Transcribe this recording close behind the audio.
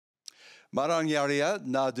Marangyarea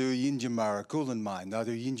nadu yinjamara kulanmai,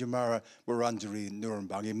 nadu yinjamara Wiradjuri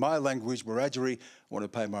Nurembang. In my language, Wiradjuri, I want to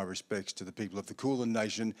pay my respects to the people of the Kulin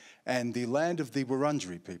Nation and the land of the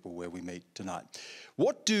Wurundjeri people where we meet tonight.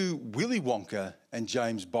 What do Willy Wonka and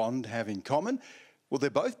James Bond have in common? Well, they're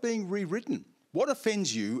both being rewritten. What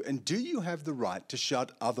offends you, and do you have the right to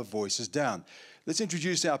shut other voices down? Let's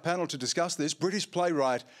introduce our panel to discuss this. British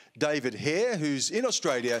playwright David Hare, who's in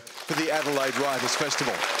Australia for the Adelaide Writers'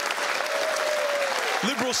 Festival.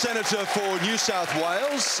 Liberal Senator for New South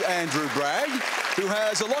Wales, Andrew Bragg, who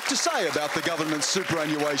has a lot to say about the government's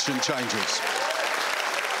superannuation changes.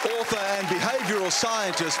 Author and behavioural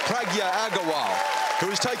scientist Pragya Agarwal, who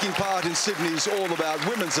is taking part in Sydney's All About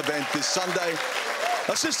Women's event this Sunday.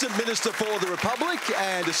 Assistant Minister for the Republic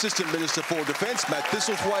and Assistant Minister for Defence, Matt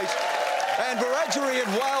Thistlethwaite. And Wiradjuri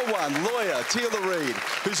and Wailwan lawyer Teela Reid,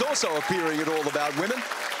 who's also appearing at All About Women.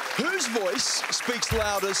 Whose voice speaks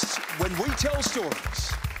loudest when we tell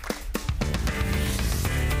stories?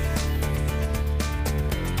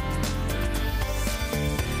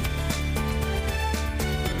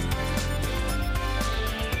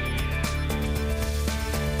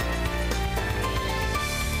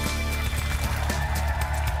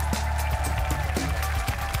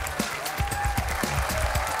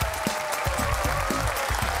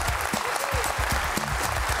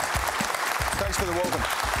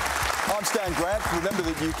 Remember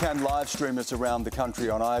that you can live stream us around the country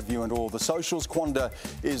on iView and all the socials. Quanda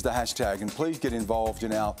is the hashtag, and please get involved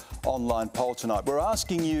in our online poll tonight. We're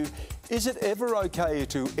asking you, is it ever okay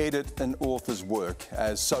to edit an author's work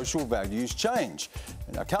as social values change?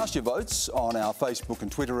 Now cast your votes on our Facebook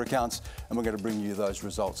and Twitter accounts, and we're going to bring you those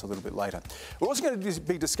results a little bit later. We're also going to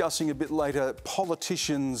be discussing a bit later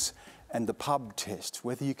politicians and the pub test,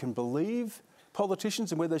 whether you can believe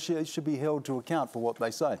politicians and whether they should be held to account for what they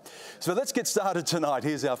say. So let's get started tonight.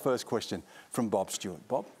 Here's our first question from Bob Stewart.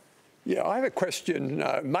 Bob? Yeah, I have a question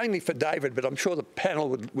mainly for David, but I'm sure the panel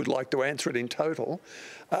would like to answer it in total.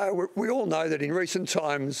 We all know that in recent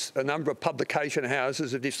times a number of publication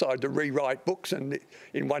houses have decided to rewrite books, and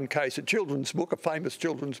in one case a children's book, a famous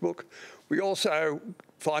children's book. We also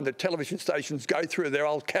find that television stations go through their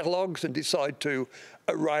old catalogues and decide to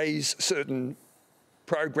erase certain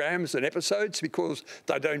programs and episodes because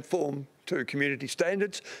they don't form to community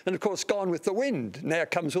standards. And of course, Gone with the Wind now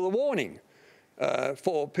comes with a warning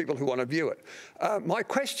for people who want to view it. My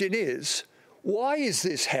question is, why is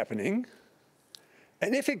this happening?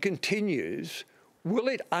 And if it continues, will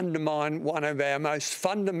it undermine one of our most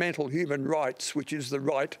fundamental human rights, which is the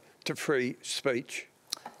right to free speech?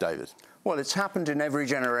 David? Well, it's happened in every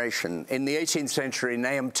generation. In the 18th century,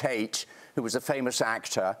 Nahum Tate, who was a famous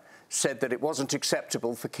actor, said that it wasn't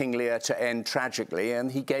acceptable for King Lear to end tragically, and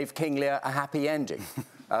he gave King Lear a happy ending.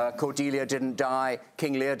 Cordelia didn't die,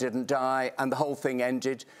 King Lear didn't die, and the whole thing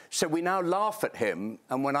ended. So we now laugh at him,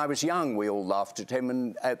 and when I was young, we all laughed at him,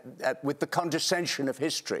 and with the condescension of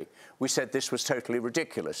history, we said this was totally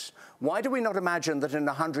ridiculous. Why do we not imagine that in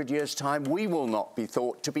 100 years' time, we will not be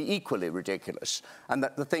thought to be equally ridiculous, and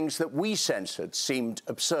that the things that we censored seemed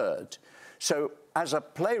absurd? So as a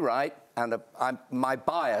playwright, and my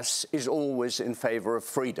bias is always in favour of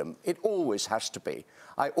freedom. It always has to be.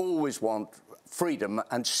 I always want freedom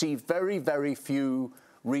and see very, very few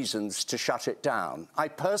reasons to shut it down. I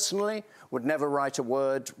personally would never write a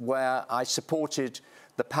word where I supported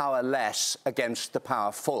the powerless against the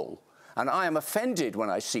powerful. And I am offended when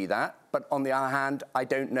I see that, but on the other hand, I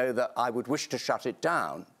don't know that I would wish to shut it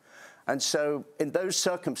down. And so in those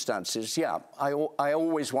circumstances, yeah, I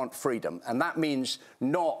always want freedom. And that means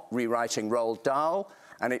not rewriting Roald Dahl,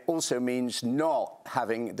 and it also means not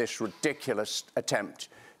having this ridiculous attempt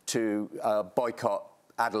to boycott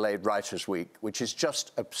Adelaide Writers' Week, which is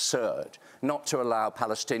just absurd. Not to allow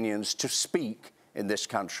Palestinians to speak in this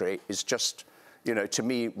country is just, you know, to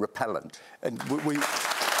me, repellent. And we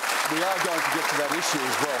are going to get to that issue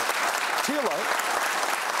as well. Teela,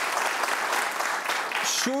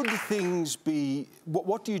 should things be...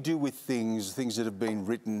 What do you do with things that have been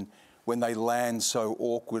written when they land so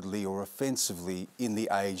awkwardly or offensively in the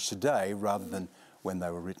age today rather than when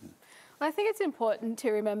they were written? I think it's important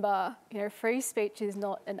to remember, you know, free speech is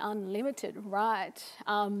not an unlimited right,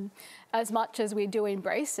 as much as we do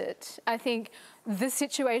embrace it. I think the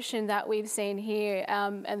situation that we've seen here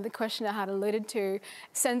and the question I had alluded to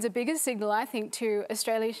sends a bigger signal, I think, to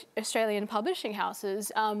Australian publishing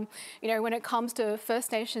houses. You know, when it comes to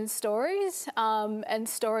First Nations stories and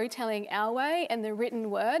storytelling our way and the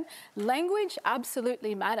written word, language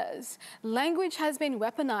absolutely matters. Language has been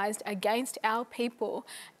weaponised against our people.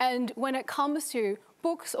 And when it comes to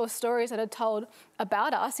books or stories that are told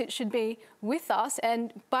about us, it should be with us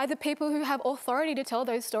and by the people who have authority to tell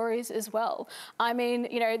those stories as well. I mean,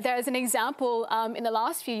 you know, there's an example in the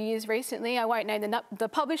last few years recently, I won't name the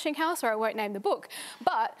publishing house or I won't name the book,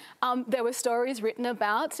 but there were stories written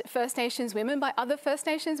about First Nations women by other First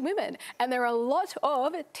Nations women. And there are a lot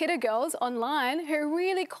of Titter girls online who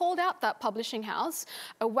really called out that publishing house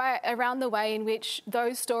around the way in which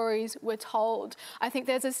those stories were told. I think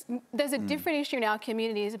there's a different issue in our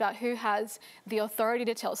communities about who has the authority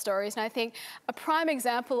to tell stories. And I think a prime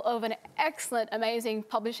example of an excellent, amazing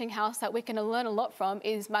publishing house that we can learn a lot from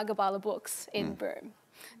is Magabala Books in Broome.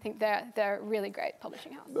 I think they're a really great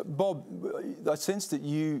publishing house. Bob, I sense that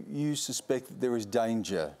you suspect that there is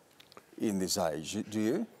danger in this age. Do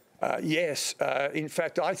you? Yes. In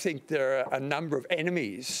fact, I think there are a number of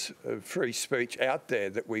enemies of free speech out there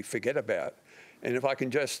that we forget about. And if I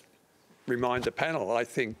can just remind the panel, I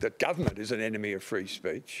think that government is an enemy of free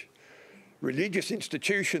speech. Religious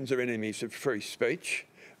institutions are enemies of free speech.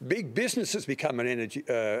 Big businesses become an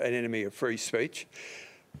enemy of free speech.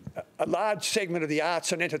 A large segment of the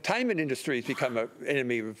arts and entertainment industries become an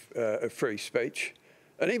enemy of free speech.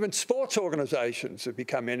 And even sports organisations have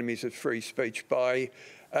become enemies of free speech by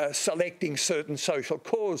selecting certain social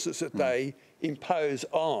causes that they impose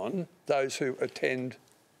on those who attend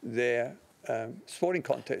their sporting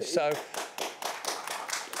contests. So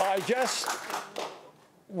I just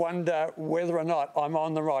wonder whether or not I'm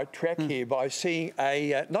on the right track here by seeing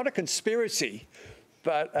not a conspiracy,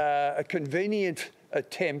 but a convenient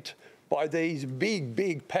attempt by these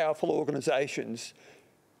big, powerful organisations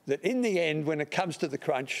that in the end, when it comes to the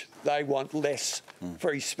crunch, they want less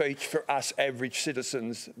free speech for us average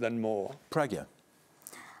citizens than more. Pragya.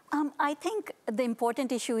 I think the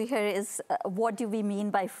important issue here is what do we mean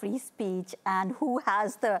by free speech and who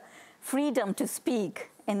has the freedom to speak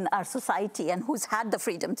in our society and who's had the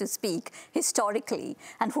freedom to speak historically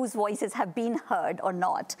and whose voices have been heard or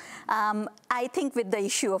not. I think with the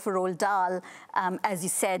issue of Roald Dahl, as you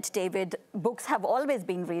said, David, books have always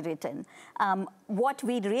been rewritten. What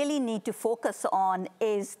we really need to focus on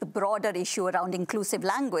is the broader issue around inclusive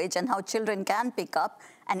language and how children can pick up,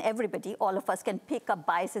 and everybody, all of us, can pick up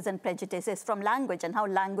biases and prejudices from language and how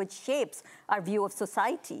language shapes our view of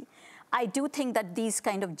society. I do think that these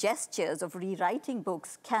kind of gestures of rewriting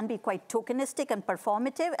books can be quite tokenistic and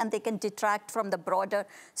performative, and they can detract from the broader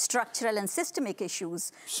structural and systemic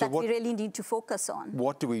issues that we really need to focus on.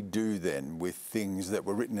 What do we do then with things that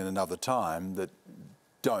were written in another time that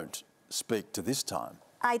don't speak to this time?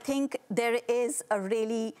 I think there is a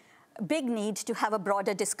really big need to have a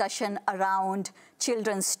broader discussion around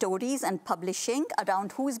children's stories and publishing,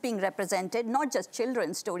 around who's being represented, not just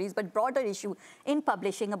children's stories, but broader issue in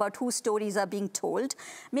publishing about whose stories are being told.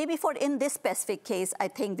 Maybe in this specific case, I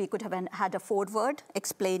think we could have had a foreword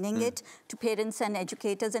explaining it to parents and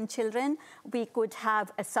educators and children. We could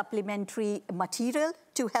have a supplementary material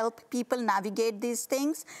to help people navigate these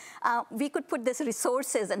things. We could put these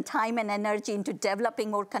resources and time and energy into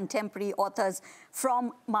developing more contemporary authors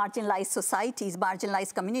from marginalized societies,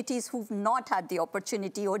 marginalized communities who've not had the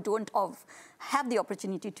opportunity or don't have the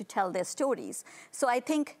opportunity to tell their stories. So I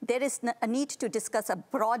think there is a need to discuss a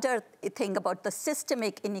broader thing about the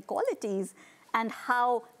systemic inequalities and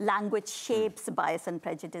how language shapes bias and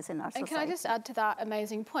prejudice in our society. And can I just add to that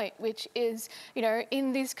amazing point, which is, you know,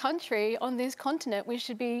 in this country, on this continent, we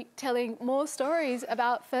should be telling more stories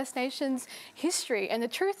about First Nations history and the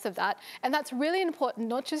truth of that. And that's really important,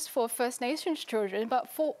 not just for First Nations children, but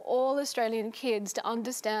for all Australian kids to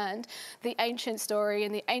understand the ancient story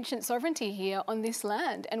and the ancient sovereignty here on this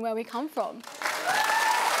land and where we come from.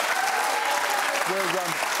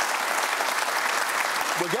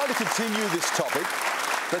 We're going to continue this topic.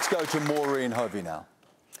 Let's go to Maureen Hovey now.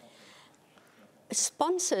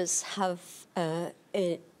 Sponsors have,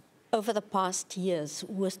 over the past years,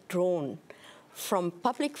 withdrawn from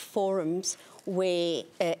public forums where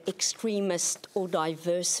extremist or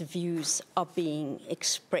diverse views are being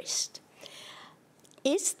expressed.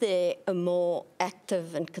 Is there a more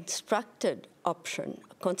active and constructive option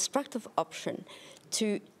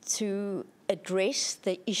to address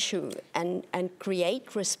the issue and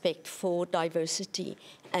create respect for diversity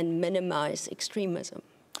and minimise extremism?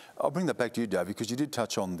 I'll bring that back to you, Dave, because you did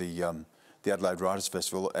touch on the Adelaide Writers'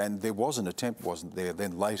 Festival, and there was an attempt, wasn't there,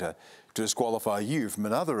 then later, to disqualify you from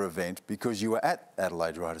another event because you were at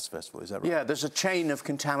Adelaide Writers' Festival. Is that right? Yeah, there's a chain of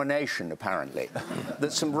contamination, apparently.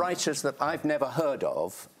 There's some writers that I've never heard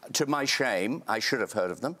of. To my shame, I should have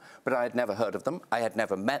heard of them, but I had never heard of them. I had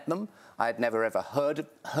never met them. I had never ever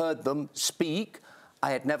heard them speak.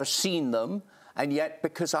 I had never seen them. And yet,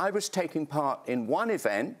 because I was taking part in one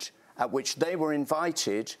event at which they were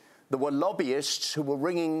invited. There were lobbyists who were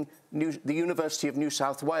ringing the University of New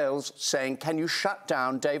South Wales saying, can you shut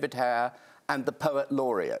down David Hare and the Poet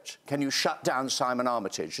Laureate? Can you shut down Simon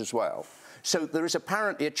Armitage as well? So there is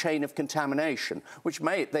apparently a chain of contamination, which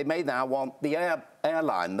they may now want the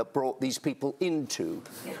airline that brought these people into.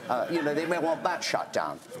 You know, they may want that shut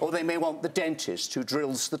down. Or they may want the dentist who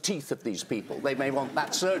drills the teeth of these people. They may want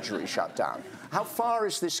that surgery shut down. How far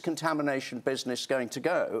is this contamination business going to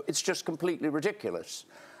go? It's just completely ridiculous.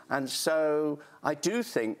 And so I do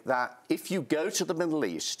think that if you go to the Middle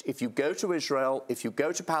East, if you go to Israel, if you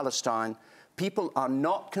go to Palestine, people are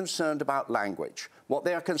not concerned about language. What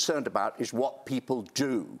they are concerned about is what people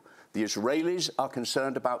do. The Israelis are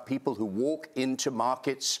concerned about people who walk into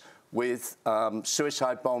markets with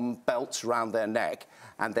suicide bomb belts around their neck,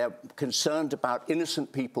 and they're concerned about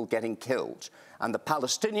innocent people getting killed. And the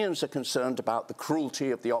Palestinians are concerned about the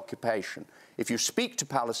cruelty of the occupation. If you speak to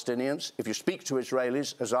Palestinians, if you speak to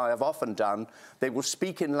Israelis, as I have often done, they will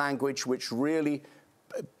speak in language which really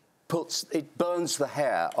it burns the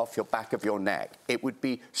hair off your back of your neck. It would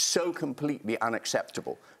be so completely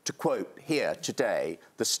unacceptable to quote here today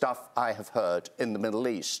the stuff I have heard in the Middle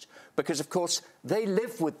East. Because, of course, they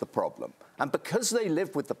live with the problem. And because they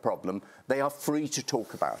live with the problem, they are free to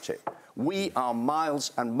talk about it. We are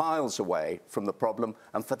miles and miles away from the problem,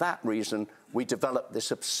 and for that reason, we develop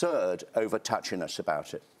this absurd over-touchiness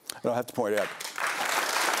about it. And I have to point out,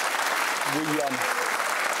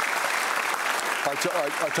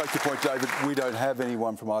 I take your point, David. We don't have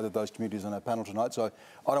anyone from either of those communities on our panel tonight, so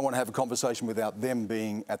I don't want to have a conversation without them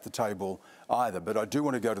being at the table either. But I do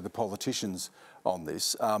want to go to the politicians on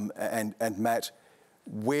this. And Matt,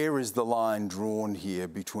 where is the line drawn here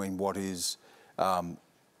between what is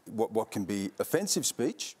what can be offensive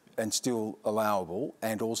speech and still allowable,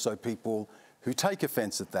 and also people who take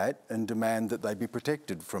offence at that and demand that they be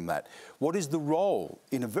protected from that? What is the role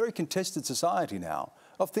in a very contested society now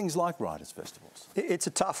of things like writers' festivals? It's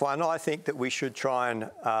a tough one. I think that we should try and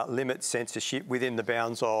limit censorship within the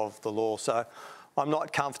bounds of the law. So I'm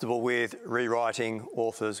not comfortable with rewriting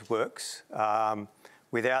authors' works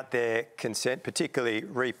without their consent, particularly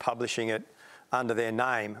republishing it under their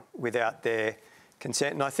name without their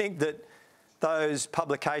consent. And I think that those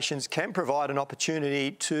publications can provide an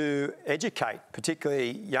opportunity to educate,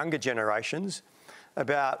 particularly younger generations,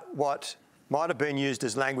 about what might have been used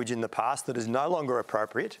as language in the past that is no longer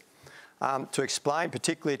appropriate, to explain,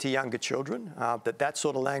 particularly to younger children, that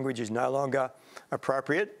sort of language is no longer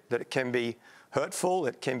appropriate, that it can be hurtful,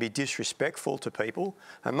 it can be disrespectful to people,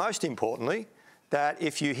 and most importantly, that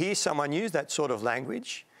if you hear someone use that sort of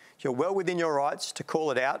language, you're well within your rights to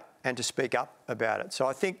call it out and to speak up about it. So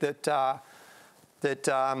I think that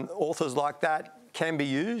authors like that can be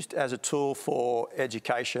used as a tool for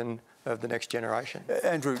education of the next generation.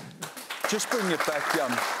 Andrew, just bring it back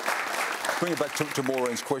to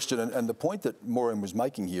Maureen's question, and the point that Maureen was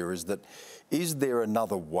making here is that, is there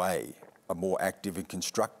another way, a more active and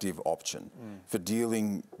constructive option for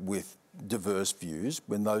dealing with diverse views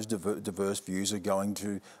when those diverse views are going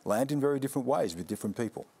to land in very different ways with different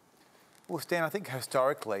people? Well, Stan, I think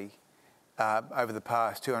historically, over the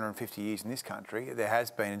past 250 years in this country, there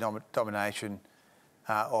has been a domination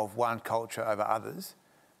of one culture over others.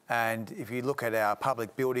 And if you look at our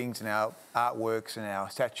public buildings and our artworks and our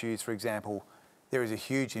statues, for example, there is a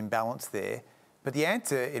huge imbalance there. But the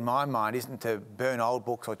answer, in my mind, isn't to burn old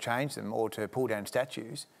books or change them or to pull down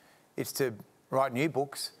statues. It's to write new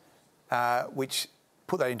books which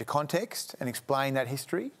put that into context and explain that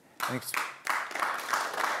history and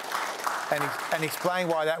explain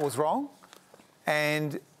why that was wrong.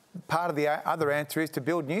 And part of the other answer is to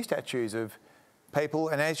build new statues of people.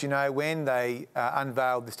 And as you know, when they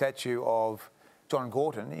unveiled the statue of John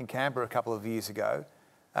Gorton in Canberra a couple of years ago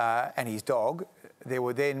and his dog, there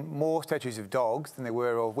were then more statues of dogs than there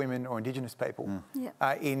were of women or Indigenous people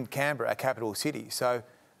in Canberra, a capital city. So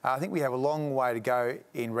I think we have a long way to go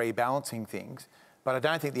in rebalancing things, but I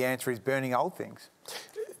don't think the answer is burning old things.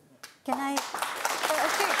 Can I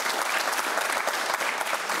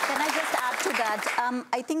just add to that?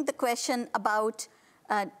 I think the question about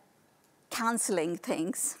cancelling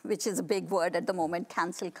things, which is a big word at the moment,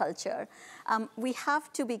 cancel culture, we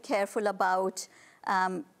have to be careful about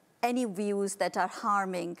any views that are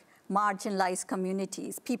harming marginalized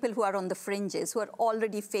communities, people who are on the fringes, who are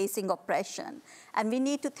already facing oppression. And we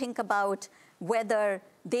need to think about whether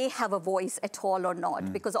they have a voice at all or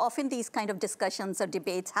not, because often these kind of discussions or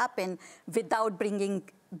debates happen without bringing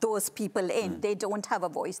those people in. They don't have a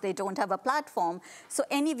voice, they don't have a platform. So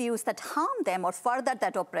any views that harm them or further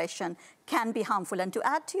that oppression can be harmful. And to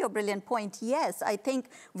add to your brilliant point, yes, I think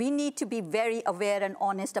we need to be very aware and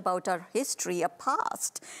honest about our history, our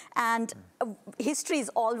past. And history has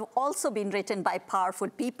also been written by powerful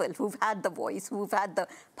people who've had the voice, who've had the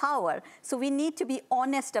power. So we need to be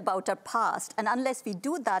honest about our past. And unless we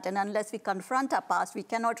do that and unless we confront our past, we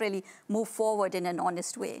cannot really move forward in an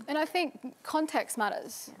honest way. And I think context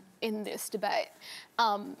matters in this debate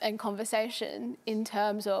and conversation in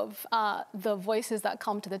terms of the voices that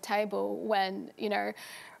come to the table when, you know,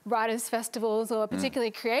 writers' festivals or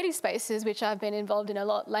particularly creative spaces, which I've been involved in a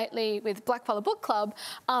lot lately with Blackfella Book Club.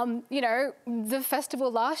 You know, the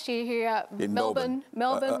festival last year here at in Melbourne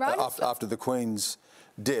Writers' after the Queen's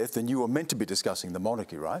death, and you were meant to be discussing the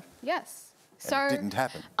monarchy, right? Yes. And so it didn't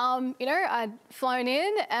happen. You know, I'd flown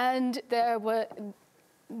in and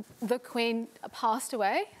the Queen passed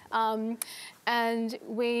away. And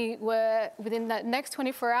we were, within that next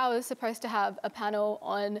 24 hours, supposed to have a panel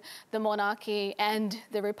on the monarchy and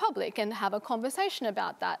the republic and have a conversation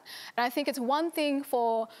about that. And I think it's one thing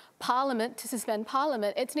for Parliament to suspend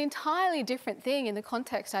Parliament. It's an entirely different thing in the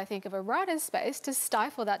context, I think, of a writer's space to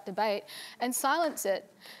stifle that debate and silence it.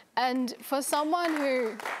 And for someone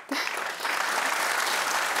who...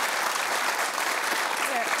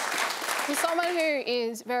 For someone who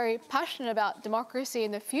is very passionate about democracy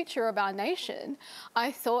and the future of our nation, I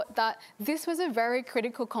thought that this was a very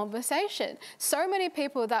critical conversation. So many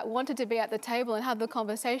people that wanted to be at the table and have the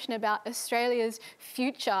conversation about Australia's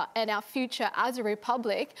future and our future as a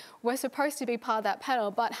republic were supposed to be part of that panel,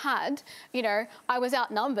 but had, you know, I was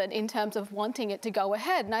outnumbered in terms of wanting it to go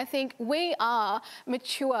ahead. And I think we are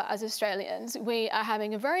mature as Australians. We are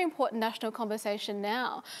having a very important national conversation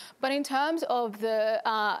now. But in terms of the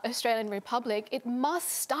Australian Republic, it must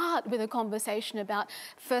start with a conversation about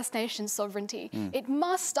First Nations sovereignty. It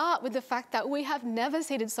must start with the fact that we have never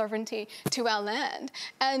ceded sovereignty to our land.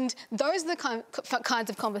 And those are the kinds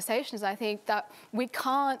of conversations, I think, that we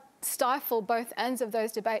can't stifle both ends of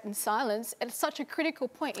those debate in silence at such a critical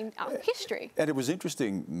point in our history. And it was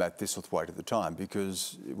interesting, Matt Thistlethwaite, at the time,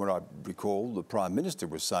 because when I recall, the Prime Minister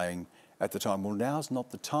was saying at the time, well, now's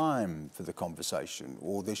not the time for the conversation,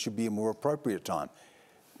 or there should be a more appropriate time.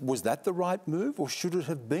 Was that the right move, or should it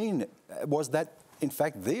have been? Was that, in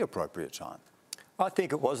fact, the appropriate time? I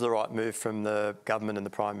think it was the right move from the government and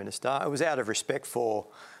the Prime Minister. It was out of respect for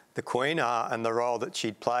the Queen and the role that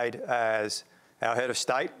she'd played as our head of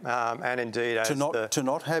state and indeed as to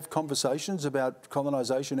not have conversations about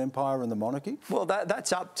colonisation, empire and the monarchy? Well,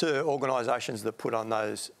 that's up to organisations that put on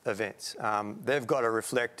those events. They've got to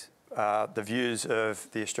reflect the views of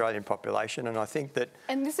the Australian population, and I think that...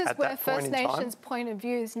 And this is where First Nations point of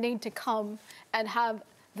views need to come and have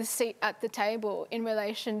the seat at the table in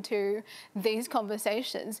relation to these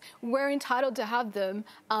conversations. We're entitled to have them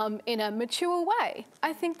in a mature way.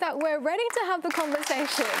 I think that we're ready to have the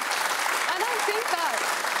conversation. And I think that,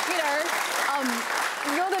 you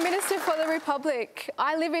know, you're the Minister for the Republic.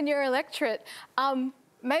 I live in your electorate.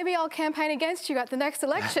 Maybe I'll campaign against you at the next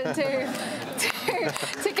election to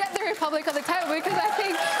get the Republic on the table, because I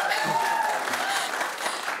think,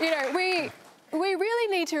 you know, we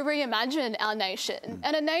really need to reimagine our nation.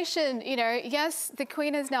 And a nation, you know, yes, the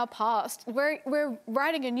Queen has now passed. We're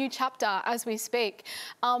writing a new chapter as we speak.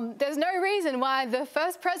 There's no reason why the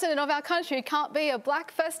first president of our country can't be a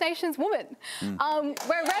black First Nations woman. We're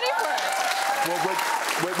ready for it.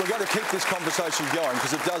 Well, we're going to keep this conversation going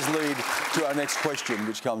because it does lead to our next question,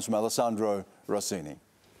 which comes from Alessandro Rossini.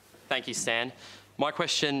 Thank you, Stan. My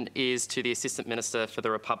question is to the Assistant Minister for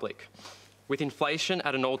the Republic. With inflation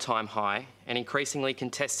at an all-time high, an increasingly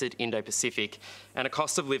contested Indo-Pacific and a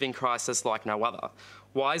cost of living crisis like no other,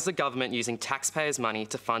 why is the government using taxpayers' money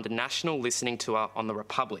to fund a national listening tour on the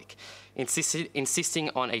Republic, insisting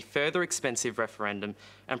on a further expensive referendum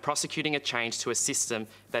and prosecuting a change to a system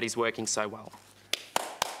that is working so well?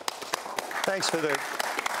 Thanks for the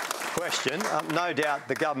question. No doubt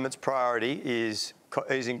the government's priority is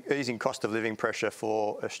easing cost of living pressure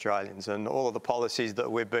for Australians, and all of the policies that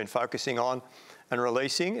we've been focusing on and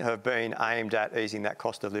releasing have been aimed at easing that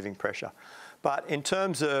cost of living pressure. But in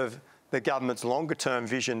terms of the government's longer term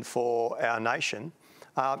vision for our nation,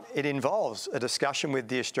 it involves a discussion with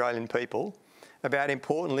the Australian people about,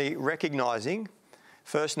 importantly, recognising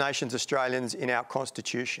First Nations Australians in our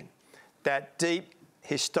Constitution. That deep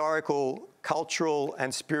historical, cultural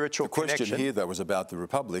and spiritual connection. The question here, though, was about the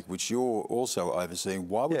Republic, which you're also overseeing.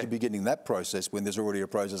 Why would you be beginning that process when there's already a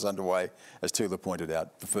process underway, as Teela pointed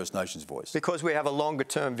out, the First Nations voice? Because we have a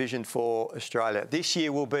longer-term vision for Australia. This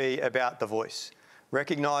year will be about the voice.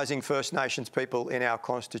 recognising First Nations people in our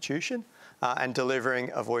Constitution and delivering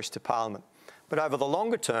a voice to Parliament. But over the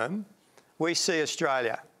longer term, we see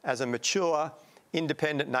Australia as a mature,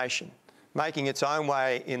 independent nation, making its own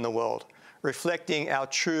way in the world, reflecting our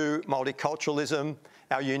true multiculturalism,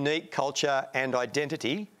 our unique culture and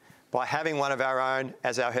identity by having one of our own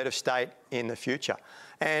as our head of state in the future.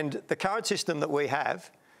 And the current system that we have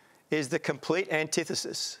is the complete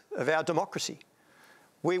antithesis of our democracy.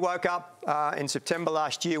 We woke up in September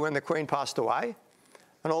last year when the Queen passed away,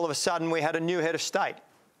 and all of a sudden we had a new head of state.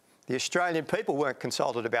 The Australian people weren't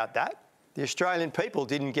consulted about that. The Australian people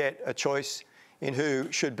didn't get a choice in who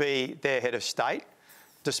should be their head of state,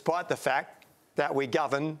 despite the fact that we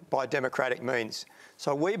govern by democratic means.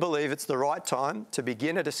 So we believe it's the right time to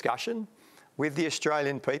begin a discussion with the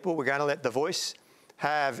Australian people. We're going to let The Voice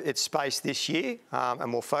have its space this year,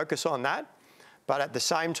 and we'll focus on that. But at the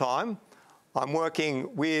same time, I'm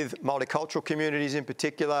working with multicultural communities in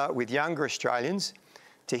particular, with younger Australians,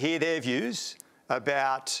 to hear their views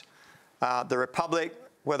about the Republic,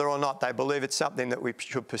 whether or not they believe it's something that we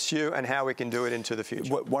should pursue and how we can do it into the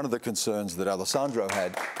future. One of the concerns that Alessandro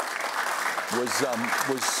had was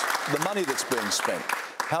the money that's being spent.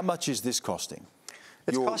 How much is this costing?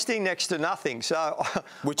 It's costing next to nothing. So,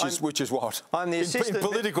 which is what? I'm the assistant. In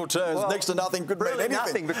political terms, well, next to nothing could mean anything.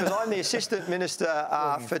 Nothing, because I'm the Assistant Minister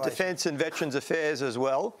for Defence and Veterans Affairs as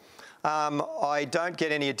well. I don't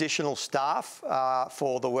get any additional staff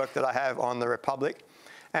for the work that I have on the Republic.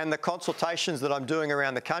 And the consultations that I'm doing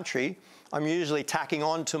around the country, I'm usually tacking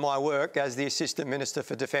on to my work as the Assistant Minister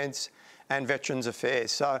for Defence and Veterans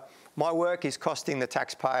Affairs. So my work is costing the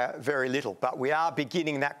taxpayer very little, but we are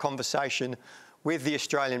beginning that conversation with the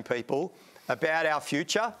Australian people about our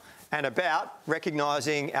future and about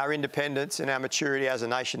recognising our independence and our maturity as a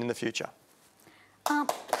nation in the future. I'm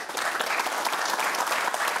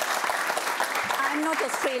not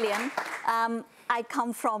Australian. I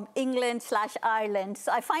come from England/Ireland.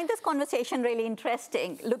 So I find this conversation really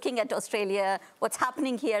interesting, looking at Australia, what's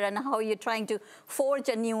happening here and how you're trying to forge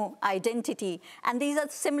a new identity. And these are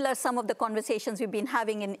similar, some of the conversations we've been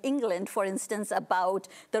having in England, for instance, about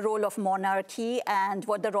the role of monarchy and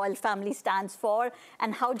what the royal family stands for,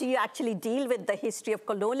 and how do you actually deal with the history of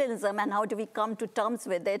colonialism, and how do we come to terms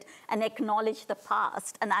with it and acknowledge the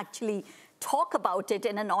past and actually talk about it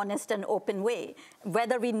in an honest and open way,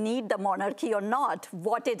 whether we need the monarchy or not,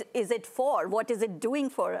 what is it for, what is it doing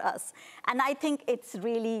for us. And I think it's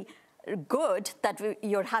really good that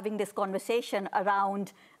you're having this conversation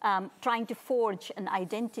around trying to forge an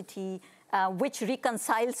identity which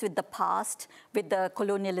reconciles with the past, with the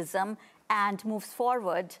colonialism, and moves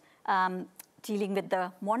forward dealing with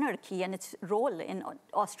the monarchy and its role in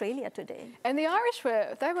Australia today. And the Irish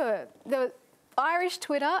were Irish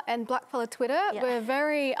Twitter and blackfellow Twitter were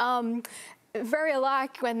very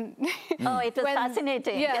alike when... Oh, it was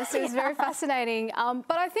fascinating. Yes, it was very fascinating.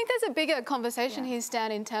 But I think there's a bigger conversation here,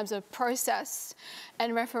 Stan, in terms of process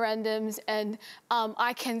and referendums. And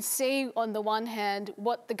I can see, on the one hand,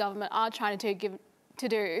 what the government are trying to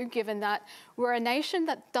do, given that we're a nation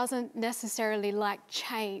that doesn't necessarily like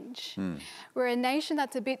change. We're a nation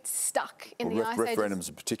that's a bit stuck in the ice ages. Referendums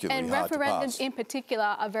are particularly hard to pass. And referendums in particular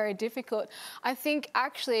are very difficult. I think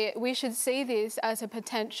actually we should see this as a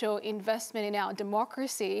potential investment in our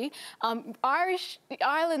democracy.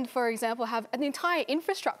 Ireland, for example, have an entire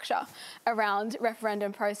infrastructure around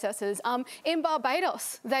referendum processes. In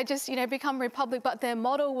Barbados, they just become a republic, but their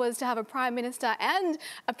model was to have a prime minister and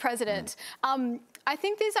a president. I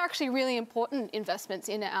think these are actually really important investments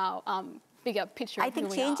in our bigger picture. I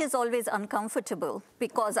think change is always uncomfortable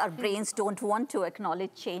because our brains don't want to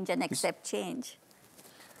acknowledge change and accept change.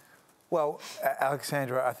 Well,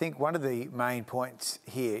 Alexandra, I think one of the main points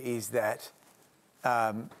here is that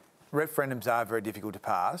referendums are very difficult to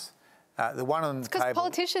pass. The one on the table... Because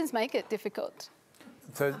politicians make it difficult.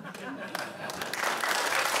 So...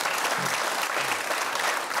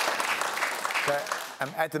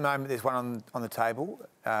 at the moment, there's one on the table.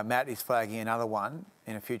 Matt is flagging another one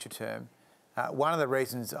in a future term. One of the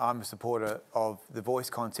reasons I'm a supporter of the voice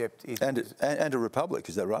concept is... And a republic,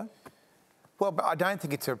 is that right? Well, but I don't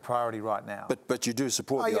think it's a priority right now. But you do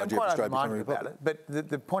support the idea of Australia becoming a republic. But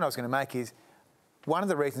the point I was going to make is, one of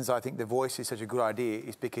the reasons I think the voice is such a good idea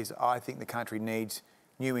is because I think the country needs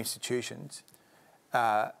new institutions.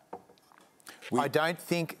 I don't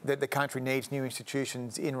think that the country needs new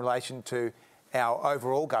institutions in relation to our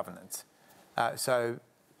overall governance.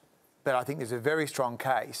 But I think there's a very strong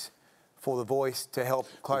case for the voice to help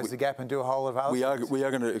close the gap and do a whole lot of other things. We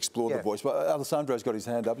are going to explore the voice. But Alessandro's got his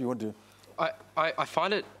hand up. You want to... I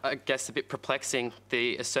find it, I guess, a bit perplexing,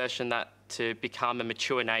 the assertion that to become a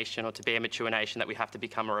mature nation, or to be a mature nation that we have to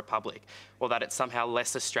become a republic, or that it's somehow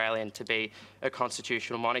less Australian to be a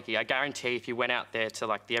constitutional monarchy. I guarantee if you went out there to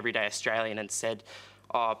like the everyday Australian and said,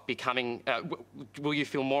 oh, will you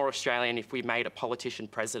feel more Australian if we made a politician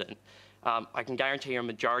president? I can guarantee you a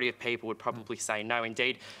majority of people would probably say no.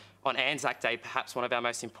 Indeed, on Anzac Day, perhaps one of our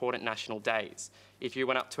most important national days, if you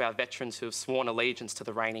went up to our veterans who have sworn allegiance to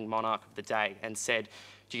the reigning monarch of the day and said,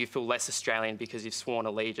 do you feel less Australian because you've sworn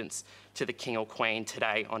allegiance to the King or Queen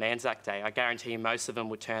today on Anzac Day? I guarantee you most of them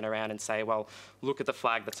would turn around and say, well, look at the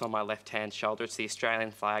flag that's on my left-hand shoulder. It's the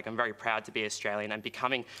Australian flag. I'm very proud to be Australian, and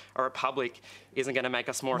becoming a republic isn't going to make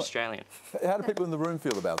us more Australian. How do people in the room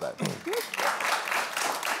feel about that?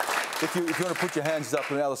 If you want to put your hands up,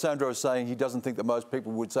 and Alessandro is saying he doesn't think that most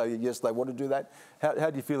people would say yes, they want to do that. How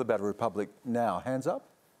do you feel about a republic now? Hands up?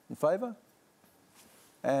 In favour?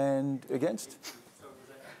 And against?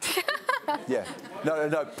 Yeah.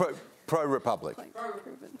 No. Pro-republic.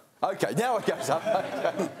 OK, now it goes up.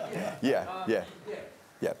 Yeah.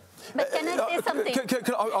 But can I say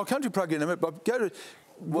something? I'll come to Pragya in a minute, but go to...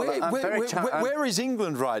 Where is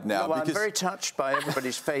England right now? Well, I'm very touched by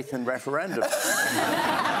everybody's faith in referendums.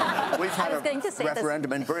 We've had a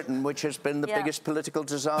referendum in Britain, which has been the biggest political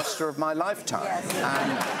disaster of my lifetime. Yes.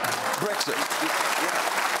 And Brexit.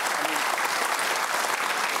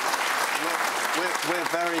 We're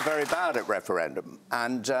very, very bad at referendum.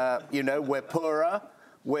 And, you know, we're poorer,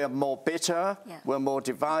 we're more bitter, we're more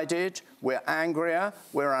divided, we're angrier,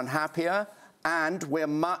 we're unhappier, and we're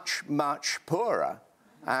much, much poorer.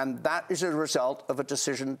 And that is a result of a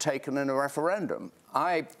decision taken in a referendum.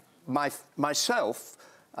 I, myself,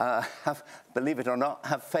 believe it or not,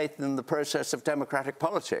 have faith in the process of democratic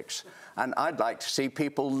politics. And I'd like to see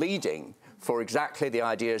people leading for exactly the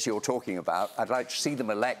ideas you're talking about. I'd like to see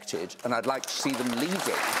them elected, and I'd like to see them leading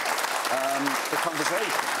the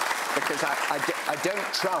conversation. Because I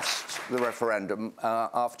don't trust the referendum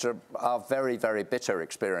after our very, very bitter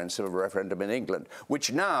experience of a referendum in England,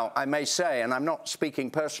 which now, I may say, and I'm not speaking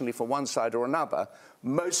personally for one side or another,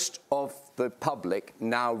 most of the public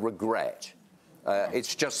now regret.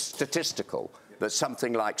 It's just statistical that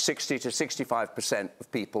something like 60 to 65% of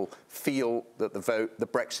people feel that the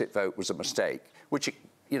Brexit vote was a mistake, which it,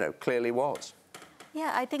 you know, clearly was.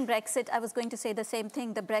 Yeah, I think Brexit, I was going to say the same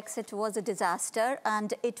thing. The Brexit was a disaster,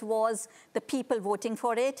 and it was the people voting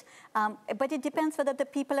for it. But it depends whether the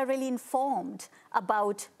people are really informed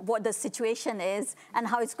about what the situation is and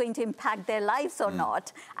how it's going to impact their lives or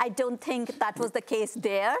not. I don't think that was the case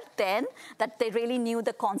there then, that they really knew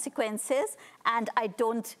the consequences. And I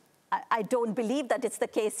don't believe that it's the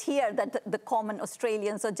case here, that the common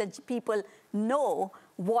Australians or people know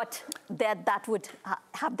what that would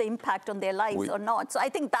have the impact on their lives or not. So I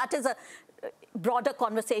think that is a broader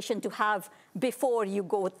conversation to have before you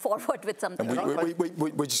go forward with something.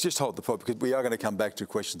 We just hold the thought, because we are going to come back to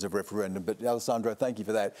questions of referendum. But Alessandro, thank you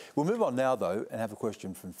for that. We'll move on now, though, and have a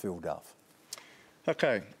question from Phil Duff.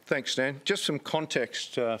 OK, thanks, Dan. Just some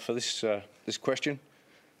context for this question.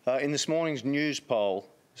 In this morning's news poll,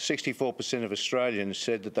 64% of Australians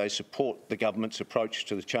said that they support the government's approach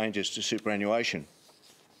to the changes to superannuation.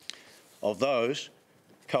 Of those,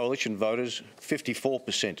 coalition voters,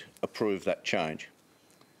 54% approve that change.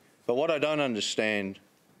 But what I don't understand,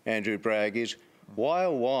 Andrew Bragg, is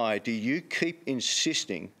why do you keep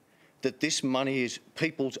insisting that this money is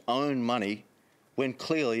people's own money when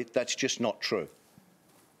clearly that's just not true?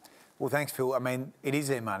 Well, thanks, Phil. I mean, it is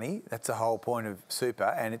their money. That's the whole point of super,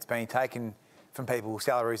 and it's being taken from people's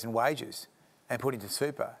salaries and wages and put into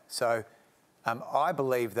super. So I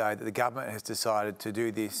believe, though, that the government has decided to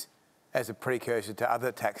do this as a precursor to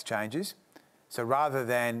other tax changes. So rather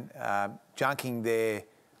than junking their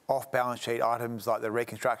off-balance sheet items like the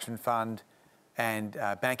reconstruction fund and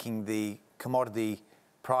banking the commodity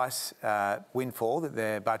price windfall that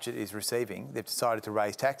their budget is receiving, they've decided to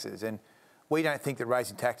raise taxes. And we don't think that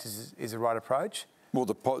raising taxes is the right approach. Well,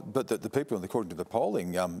 but the people, according to the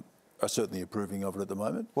polling, are certainly approving of it at the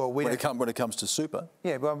moment. Well, when it comes to super.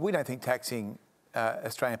 Yeah, well, we don't think taxing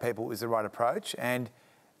Australian people is the right approach. And,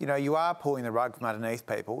 you know, you are pulling the rug from underneath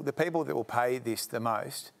people. The people that will pay this the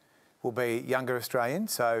most will be younger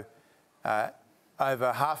Australians. So over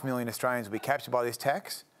 500,000 Australians will be captured by this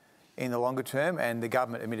tax in the longer term. And the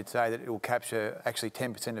government admitted today that it will capture actually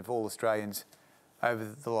 10% of all Australians over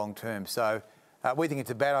the long term. So we think it's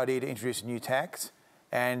a bad idea to introduce a new tax.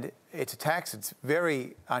 And it's a tax that's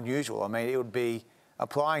very unusual. I mean, it would be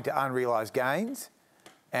applying to unrealised gains.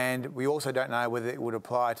 And we also don't know whether it would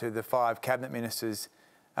apply to the 5 cabinet ministers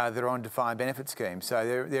that are on defined benefit schemes.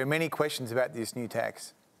 So there are many questions about this new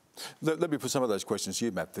tax. Let me put some of those questions to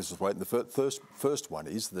you, Matt Thistlethwaite. And the first one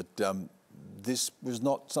is that this was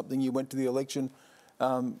not something you went to the election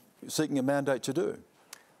seeking a mandate to do.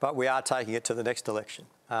 But we are taking it to the next election.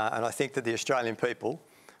 And I think that the Australian people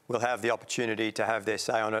will have the opportunity to have their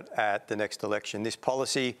say on it at the next election. This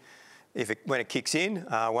policy, when it kicks in,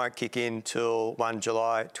 won't kick in till 1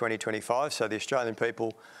 July 2025, so the Australian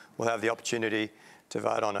people will have the opportunity to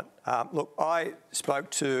vote on it. Look, I spoke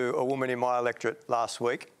to a woman in my electorate last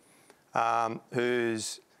week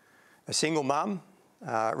who's a single mum,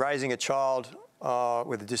 raising a child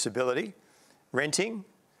with a disability, renting.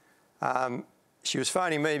 She was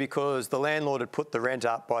phoning me because the landlord had put the rent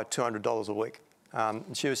up by $200 a week.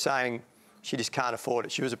 And she was saying she just can't afford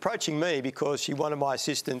it. She was approaching me because she wanted my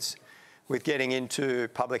assistance with getting into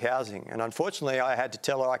public housing. And unfortunately, I had to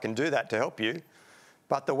tell her I can do that to help you.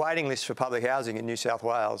 But the waiting list for public housing in New South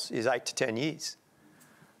Wales is 8 to 10 years.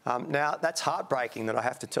 Now, that's heartbreaking that I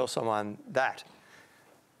have to tell someone that.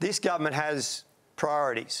 This government has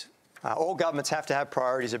priorities. All governments have to have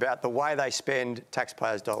priorities about the way they spend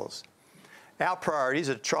taxpayers' dollars. Our priorities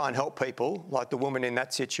are to try and help people, like the woman in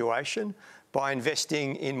that situation, by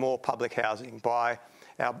investing in more public housing, by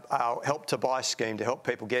our Help to Buy scheme to help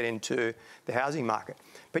people get into the housing market.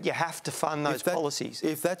 But you have to fund those policies.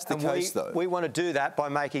 If that's the case, though. We want to do that by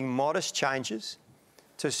making modest changes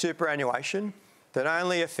to superannuation that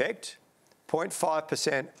only affect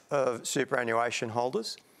 0.5% of superannuation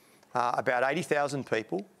holders, about 80,000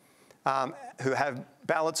 people, who have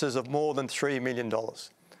balances of more than $3 million.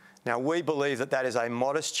 Now, we believe that that is a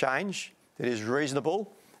modest change that is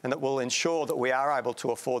reasonable and that will ensure that we are able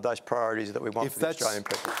to afford those priorities that we want for the Australian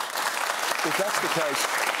people. If that's the case,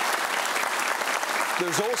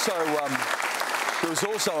 there's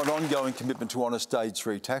also an ongoing commitment to honour stage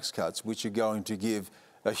 3 tax cuts, which are going to give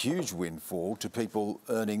a huge windfall to people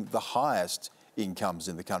earning the highest incomes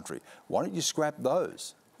in the country. Why don't you scrap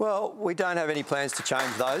those? Well, we don't have any plans to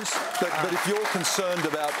change those. But if you're concerned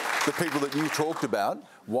about the people that you talked about,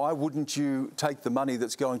 why wouldn't you take the money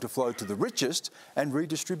that's going to flow to the richest and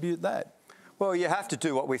redistribute that? Well, you have to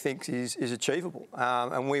do what we think is achievable.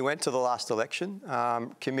 And we went to the last election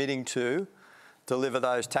committing to deliver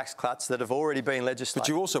those tax cuts that have already been legislated. But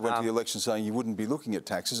you also went to the election saying you wouldn't be looking at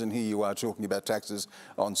taxes, and here you are talking about taxes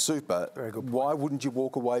on super. Very good point. Why Why wouldn't you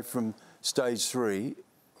walk away from stage 3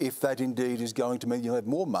 if that indeed is going to mean you'll have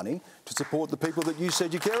more money to support the people that you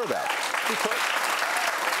said you care about?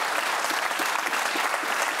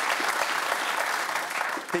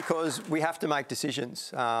 Because we have to make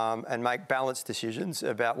decisions and make balanced decisions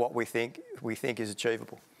about what we think is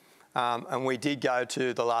achievable. And we did go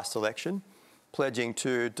to the last election pledging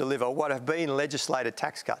to deliver what have been legislated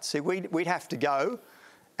tax cuts. See, we'd have to go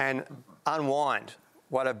and unwind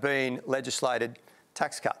what have been legislated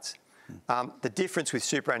tax cuts. The difference with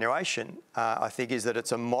superannuation, I think, is that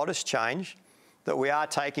it's a modest change that we are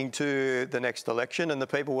taking to the next election, and the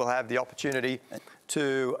people will have the opportunity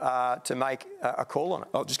to make a call on it.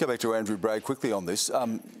 I'll just go back to Andrew Bragg quickly on this.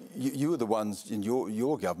 You were the ones in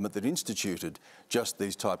your government that instituted just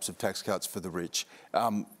these types of tax cuts for the rich.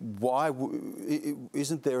 Why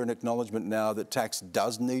isn't there an acknowledgement now that tax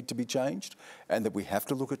does need to be changed and that we have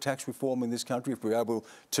to look at tax reform in this country if we're able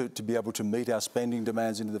to meet our spending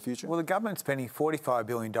demands into the future? Well, the government's spending $45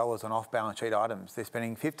 billion on off-balance sheet items. They're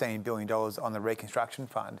spending $15 billion on the Reconstruction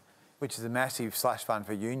Fund, which is a massive slush fund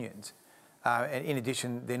for unions. And in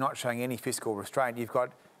addition, they're not showing any fiscal restraint. You've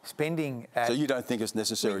got spending... So you don't think it's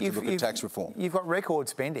necessary to look at tax reform? You've got record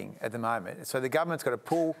spending at the moment. So the government's got to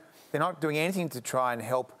pull... They're not doing anything to try and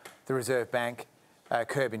help the Reserve Bank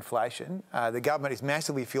curb inflation. The government is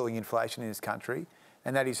massively fueling inflation in this country,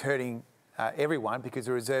 and that is hurting everyone because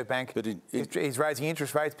the Reserve Bank is raising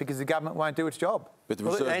interest rates because the government won't do its job. But the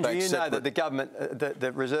Reserve Bank... Andrew, you know that the government,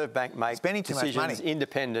 the Reserve Bank makes decisions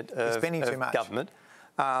independent of government.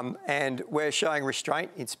 And we're showing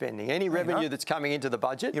restraint in spending. Any revenue that's coming into the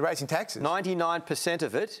budget... You're raising taxes. 99%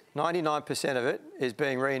 of it is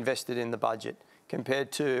being reinvested in the budget,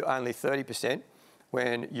 compared to only 30%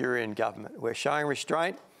 when you're in government. We're showing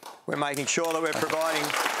restraint. We're making sure that we're providing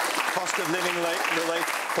cost of living relief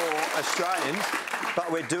for Australians,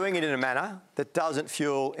 but we're doing it in a manner that doesn't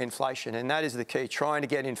fuel inflation. And that is the key, trying to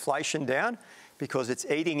get inflation down, because it's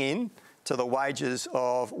eating in to the wages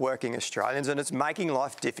of working Australians, and it's making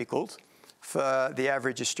life difficult for the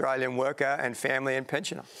average Australian worker and family and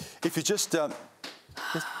pensioner. If you just...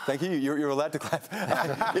 Thank you. You're allowed to clap.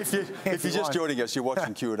 If you're just joining us, you're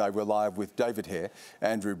watching Q&A. We're live with David Hare,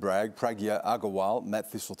 Andrew Bragg, Pragya Agarwal,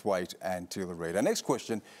 Matt Thistlethwaite and Teela Reid. Our next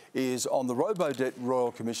question is on the Robodebt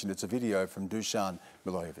Royal Commission. It's a video from Dusan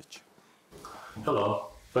Milojevic.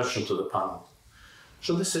 Hello. Question to the panel.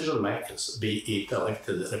 should decision makers, be it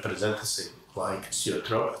elected representatives like Stuart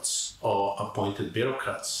Roberts or appointed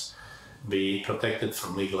bureaucrats, be protected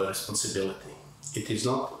from legal responsibility. It is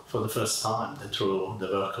not for the first time that through the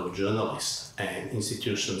work of journalists and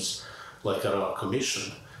institutions like our Royal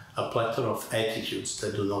Commission, a plethora of attitudes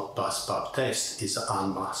that do not pass pub test is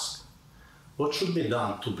unmasked. What should be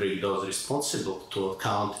done to bring those responsible to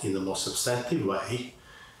account in a more substantive way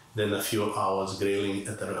than a few hours grilling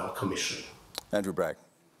at the Royal Commission? Andrew Bragg.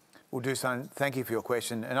 Well, Dusan, thank you for your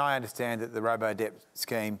question. And I understand that the Robodebt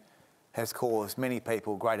scheme has caused many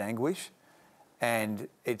people great anguish, and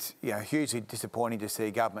it's hugely disappointing to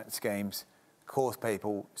see government schemes cause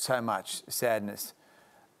people so much sadness.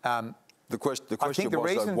 The question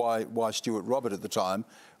was why Stuart Robert at the time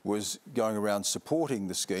was going around supporting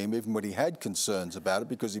the scheme, even when he had concerns about it,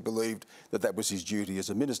 because he believed that that was his duty as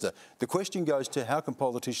a minister. The question goes to how can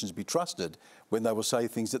politicians be trusted when they will say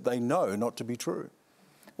things that they know not to be true?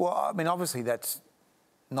 Well, I mean, obviously that's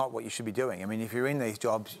not what you should be doing. I mean, if you're in these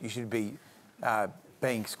jobs, you should be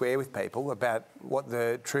being square with people about what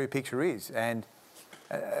the true picture is. And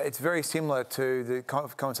it's very similar to the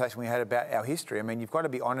conversation we had about our history. I mean, you've got to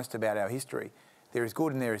be honest about our history. There is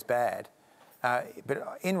good and there is bad.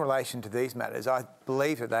 But in relation to these matters, I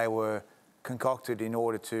believe that they were concocted in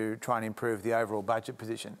order to try and improve the overall budget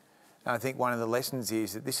position. And I think one of the lessons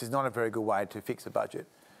is that this is not a very good way to fix the budget.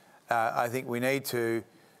 I think we need to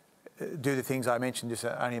do the things I mentioned just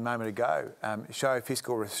only a moment ago, show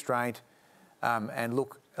fiscal restraint and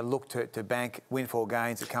look to bank windfall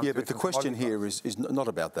gains that come through. Yeah, but the question here is not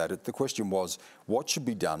about that. The question was, what should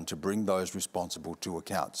be done to bring those responsible to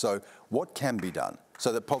account? So what can be done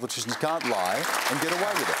so that politicians can't lie and get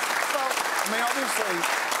away with it? Well, I mean,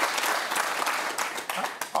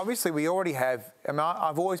 obviously we already have... I mean,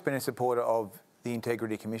 I've always been a supporter of the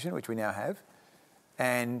Integrity Commission, which we now have.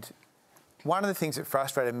 And one of the things that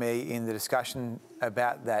frustrated me in the discussion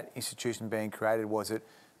about that institution being created was that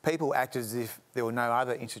people acted as if there were no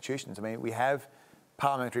other institutions. I mean, we have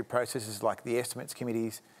parliamentary processes like the estimates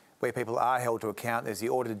committees where people are held to account. There's the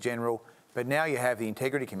Auditor General. But now you have the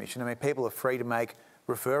Integrity Commission. I mean, people are free to make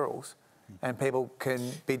referrals and people can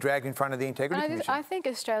be dragged in front of the Integrity Commission. I think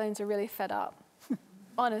Australians are really fed up,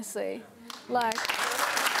 honestly. Like,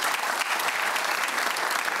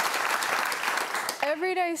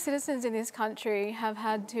 everyday citizens in this country have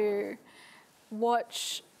had to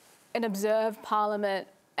watch and observe Parliament.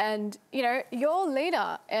 And, your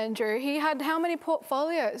leader, Andrew, he had how many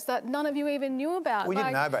portfolios that none of you even knew about? We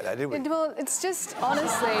didn't know about that, did we? Well, it's just,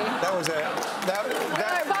 honestly... That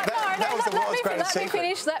was the world's greatest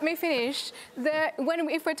secret. Let me finish.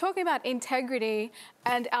 If we're talking about integrity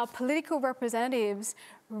and our political representatives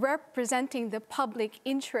representing the public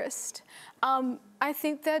interest, I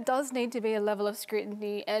think there does need to be a level of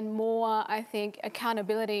scrutiny and more, I think,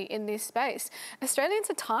 accountability in this space. Australians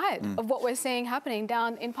are tired of what we're seeing happening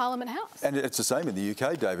down in Parliament House. And it's the same in the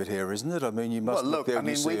UK, David Hare, isn't it? I mean, you must look there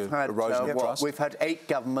and see erosion of trust. We've had 8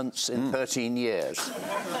 governments in 13 years.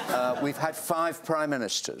 We've had 5 prime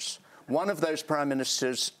ministers. One of those prime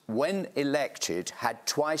ministers, when elected, had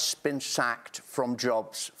twice been sacked from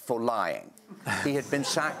jobs for lying. He had been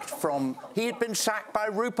sacked by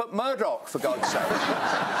Rupert Murdoch, for God's sake,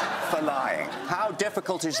 for lying. How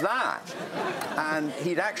difficult is that? And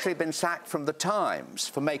he'd actually been sacked from The Times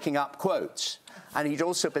for making up quotes. And he'd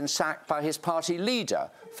also been sacked by his party leader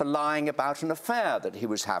for lying about an affair that he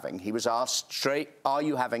was having. He was asked straight, "Are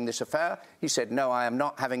you having this affair?" He said, "No, I am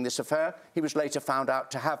not having this affair." He was later found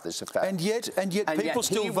out to have this affair. And yet people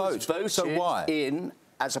still vote. So why? In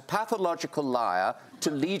as a pathological liar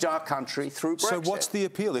to lead our country through Brexit. So what's the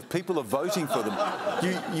appeal if people are voting for them?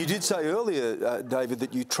 You did say earlier, David,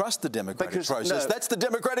 that you trust the democratic process. No, that's the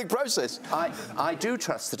democratic process. I do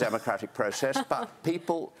trust the democratic process, but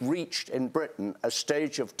people reached in Britain a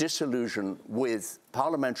stage of disillusion with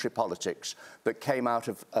parliamentary politics that came out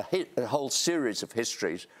of a whole series of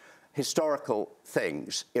historical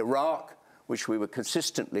things. Iraq, which we were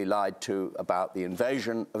consistently lied to about the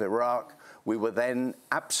invasion of Iraq. We were then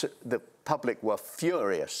the public were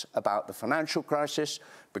furious about the financial crisis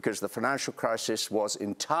because the financial crisis was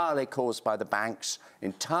entirely caused by the banks,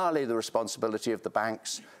 entirely the responsibility of the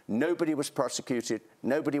banks. Nobody was prosecuted,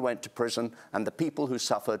 nobody went to prison, and the people who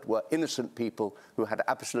suffered were innocent people who had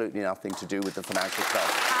absolutely nothing to do with the financial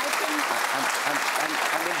crisis.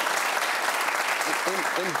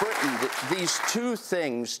 In Britain, these two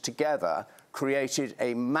things together created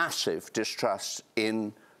a massive distrust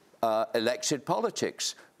in elected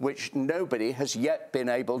politics. which nobody has yet been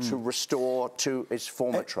able to restore to its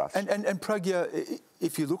former trust. And Pragya,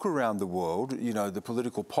 if you look around the world, you know, the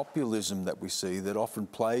political populism that we see that often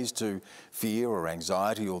plays to fear or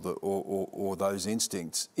anxiety or those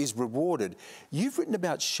instincts is rewarded. You've written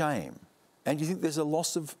about shame, and you think there's a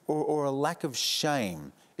loss of or a lack of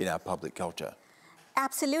shame in our public culture.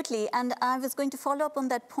 Absolutely, and I was going to follow up on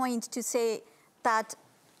that point to say that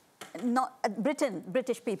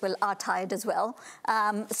British people are tired as well,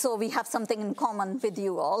 so we have something in common with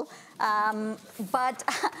you all. But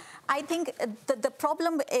I think the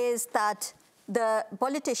problem is that the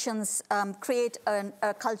politicians create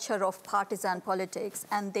a culture of partisan politics,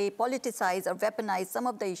 and they politicize or weaponize some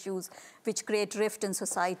of the issues which create rift in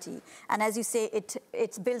society. And as you say,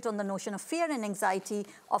 it's built on the notion of fear and anxiety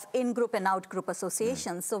of in-group and out-group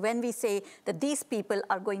associations. So when we say that these people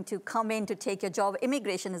are going to come in to take your job,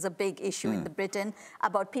 immigration is a big issue in Britain,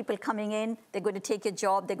 about people coming in, they're going to take your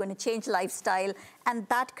job, they're going to change lifestyle, and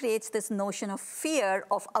that creates this notion of fear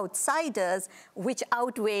of outsiders, which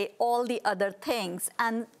outweigh all the other things.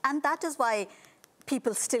 And that is why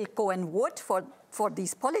people still go and vote for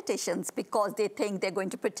these politicians, because they think they're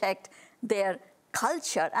going to protect their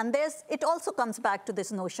culture. And it also comes back to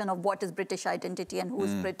this notion of what is British identity and who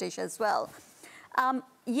is British as well.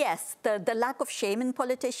 Yes, the lack of shame in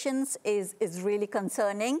politicians is really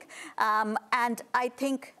concerning. And I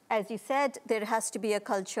think, as you said, there has to be a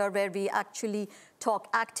culture where we actually talk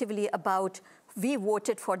actively about we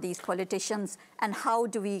voted for these politicians and how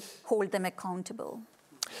do we hold them accountable.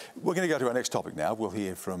 We're going to go to our next topic now. We'll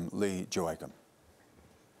hear from Lee Joachim.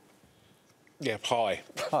 Yeah, hi.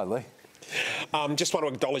 Hi, Lee. Just want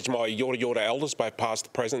to acknowledge my Yorta Yorta elders, both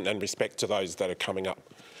past, present, and respect to those that are coming up.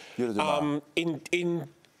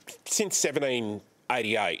 Since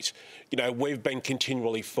 1788, you know, we've been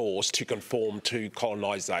continually forced to conform to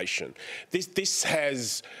colonisation. This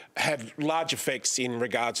has had large effects in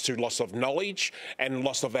regards to loss of knowledge and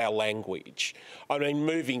loss of our language. I mean,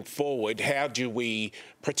 moving forward, how do we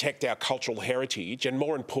protect our cultural heritage and,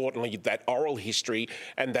 more importantly, that oral history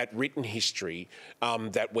and that written history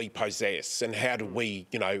that we possess, and how do we,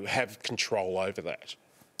 you know, have control over that?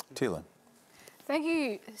 Teela. Thank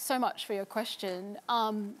you so much for your question.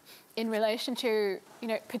 In relation to, you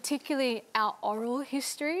know, particularly our oral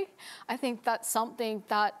history, I think that's something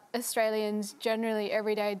that Australians generally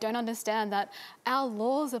every day don't understand, that our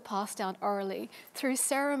laws are passed down orally through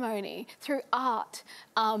ceremony, through art.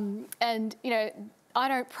 And, you know, I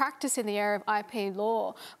don't practice in the area of IP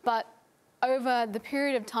law, but over the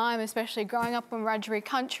period of time, especially growing up in Wiradjuri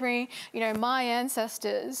country, you know, my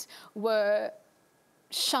ancestors were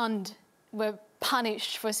shunned, were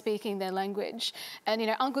punished for speaking their language. And, you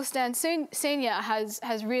know, Uncle Stan Senior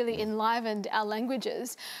has really enlivened our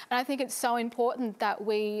languages. And I think it's so important that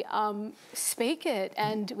we speak it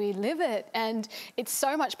and we live it. And it's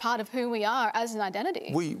so much part of who we are as an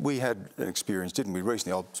identity. We had an experience, didn't we,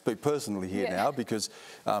 recently? I'll speak personally here now, because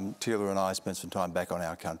Teela and I spent some time back on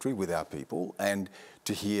our country with our people, and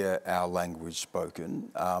to hear our language spoken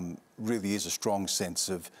really is a strong sense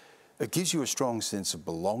of, it gives you a strong sense of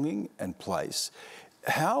belonging and place.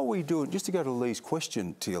 How are we doing, just to go to Lee's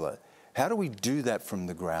question, Teela, how do we do that from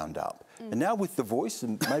the ground up? And now with the voice,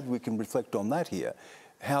 and maybe we can reflect on that here,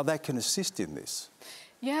 how that can assist in this.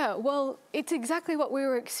 Yeah, well, it's exactly what we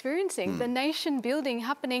were experiencing, the nation building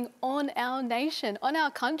happening on our nation, on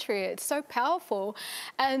our country. It's so powerful.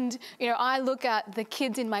 And, you know, I look at the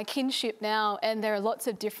kids in my kinship now, and there are lots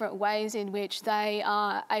of different ways in which they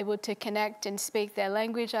are able to connect and speak their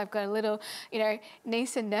language. I've got a little, you know,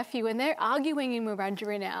 niece and nephew, and they're arguing in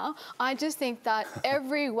Wiradjuri now. I just think that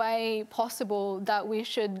every way possible that we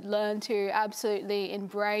should learn to absolutely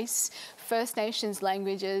embrace First Nations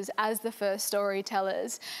languages as the first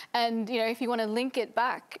storytellers. And, you know, if you want to link it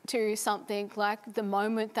back to something like the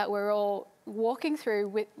moment that we're all walking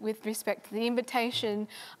through with respect to the invitation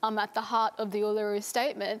at the heart of the Uluru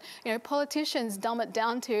Statement, you know, politicians dumb it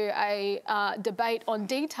down to a debate on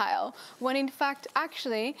detail, when in fact,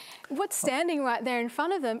 actually, what's standing right there in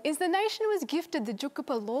front of them is the nation was gifted the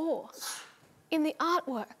Jukupa law in the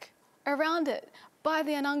artwork around it by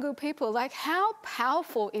the Anangu people. Like, how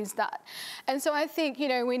powerful is that? And so I think, you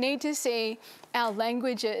know, we need to see our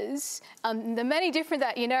languages, the many different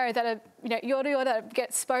that, you know, that are, you know, Yorta Yorta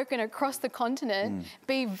get spoken across the continent,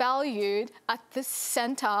 be valued at the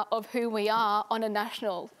centre of who we are on a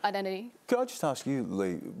national identity. Could I just ask you,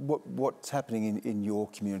 Lee, what's happening in your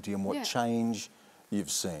community and what change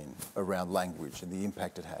you've seen around language and the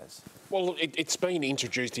impact it has? Well, it's been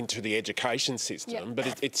introduced into the education system,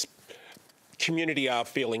 but it's community are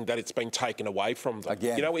feeling that it's been taken away from them.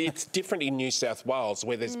 Again. You know, it's different in New South Wales,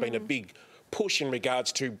 where there's been a big push in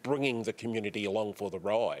regards to bringing the community along for the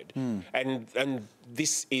ride. And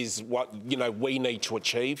this is what, you know, we need to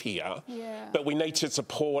achieve here. Yeah. But we need to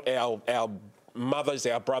support our mothers,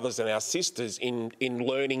 our brothers and our sisters in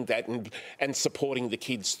learning that and supporting the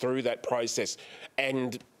kids through that process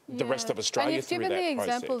and the rest of Australia through that process. And you've given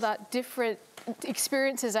the example that different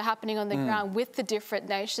experiences are happening on the ground with the different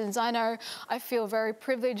nations. I know I feel very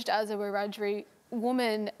privileged as a Wiradjuri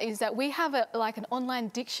woman is that we have like an online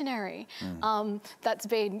dictionary that's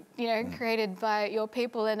been, you know, created by your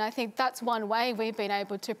people, and I think that's one way we've been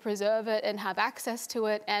able to preserve it and have access to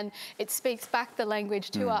it, and it speaks back the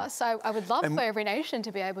language to us. So I would love for every nation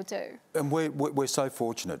to be able to. And we're so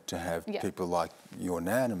fortunate to have people like your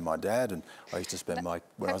nan and my dad, and I used to spend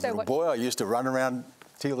when I was a little boy, I used to run around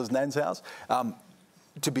Teela's nan's house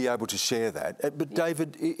to be able to share that. But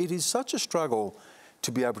David, it is such a struggle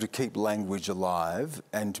to be able to keep language alive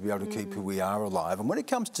and to be able to keep who we are alive. And when it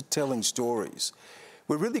comes to telling stories,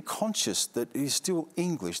 we're really conscious that it is still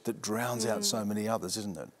English that drowns out so many others,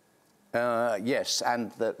 isn't it? Yes,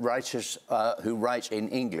 and that writers who write in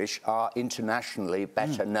English are internationally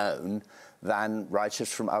better known than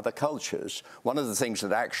writers from other cultures. One of the things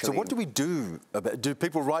that actually... So what do we do about... Do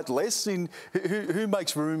people write less? Who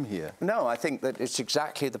makes room here? No, I think that it's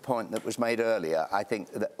exactly the point that was made earlier. I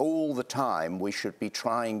think that all the time we should be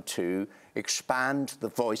trying to expand the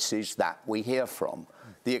voices that we hear from.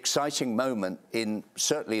 The exciting moment,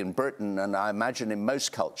 certainly in Britain, and I imagine in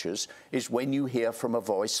most cultures, is when you hear from a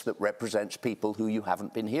voice that represents people who you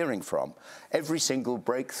haven't been hearing from. Every single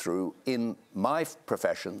breakthrough in my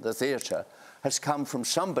profession, the theatre, has come from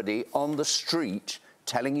somebody on the street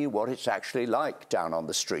telling you what it's actually like down on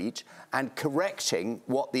the street and correcting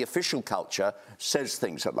what the official culture says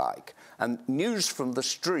things are like. And news from the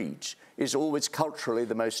street is always culturally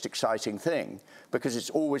the most exciting thing, because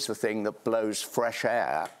it's always the thing that blows fresh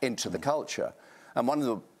air into the culture. And one of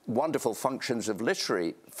the wonderful functions of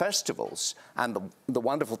literary festivals, and the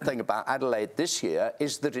wonderful thing about Adelaide this year,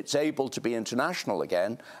 is that it's able to be international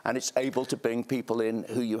again, and it's able to bring people in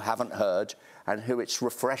who you haven't heard and who it's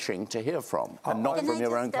refreshing to hear from, and not from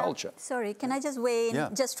your own culture. Sorry, can I just weigh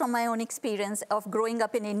in just from my own experience of growing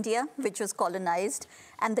up in India, which was colonized,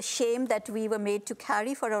 and the shame that we were made to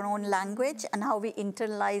carry for our own language and how we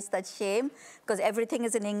internalize that shame, because everything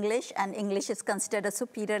is in English and English is considered a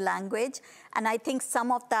superior language. And I think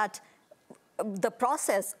some of that, the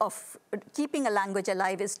process of keeping a language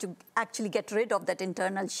alive is to actually get rid of that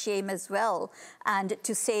internal shame as well, and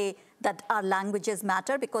to say that our languages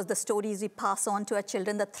matter, because the stories we pass on to our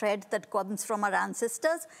children, the thread that comes from our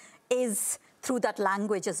ancestors is through that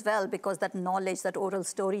language as well, because that knowledge, that oral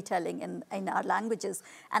storytelling in our languages.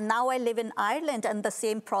 And now I live in Ireland, and the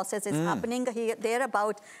same process is happening there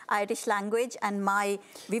about Irish language. And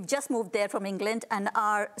we've just moved there from England, and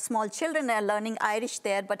our small children are learning Irish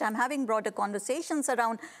there, but I'm having broader conversations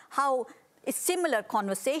around how a similar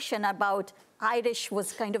conversation about Irish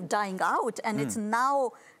was kind of dying out, and it's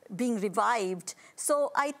now being revived.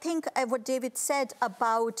 So I think what David said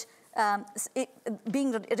about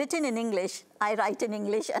being written in English, I write in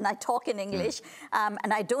English and I talk in English,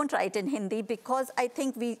 and I don't write in Hindi, because I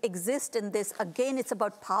think we exist in this. Again, it's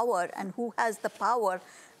about power and who has the power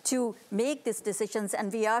to make these decisions.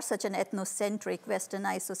 And we are such an ethnocentric,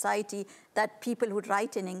 westernized society that people who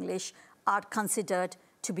write in English are considered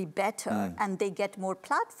to be better, and they get more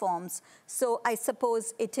platforms. So I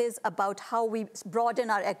suppose it is about how we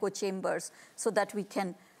broaden our echo chambers so that we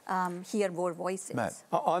can hear more voices. Matt.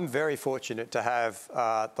 I'm very fortunate to have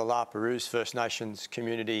the La Perouse First Nations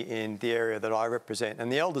community in the area that I represent.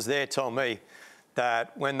 And the elders there tell me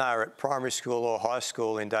that when they were at primary school or high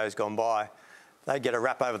school in days gone by, they'd get a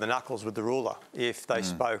rap over the knuckles with the ruler if they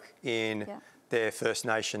spoke in their First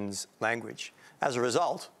Nations language. As a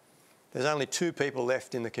result, there's only 2 people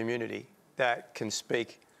left in the community that can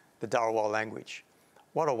speak the Agarwal language.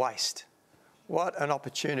 What a waste. What an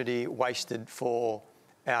opportunity wasted for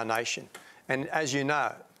our nation. And as you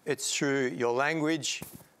know, it's through your language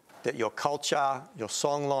that your culture, your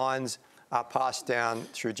song lines are passed down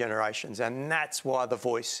through generations. And that's why the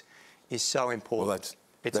voice is so important. Well,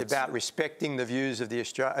 it's about respecting the views of the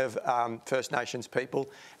First Nations people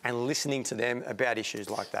and listening to them about issues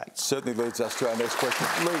like that. It certainly leads us to our next question.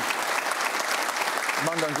 Lee,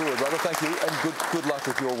 Mundangura, brother, thank you, and good luck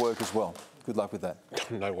with your work as well. Good luck with that.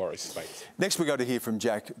 No worries, thanks. Next, we're going to hear from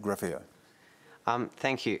Jack Graffio.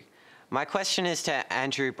 Thank you. My question is to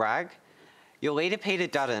Andrew Bragg. Your leader, Peter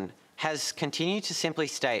Dutton, has continued to simply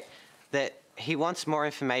state that he wants more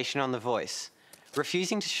information on The Voice,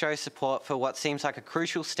 refusing to show support for what seems like a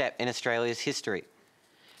crucial step in Australia's history.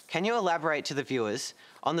 Can you elaborate to the viewers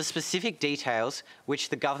on the specific details which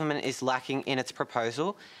the government is lacking in its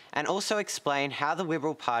proposal, and also explain how the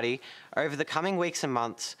Liberal Party, over the coming weeks and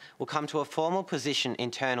months, will come to a formal position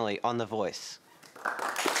internally on the voice?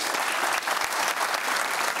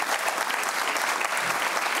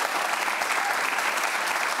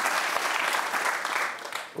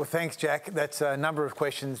 Well, thanks, Jack. That's a number of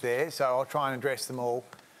questions there, so I'll try and address them all.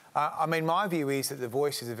 I mean, my view is that the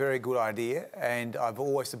voice is a very good idea, and I've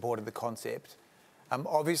always supported the concept.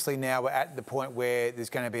 Obviously, now we're at the point where there's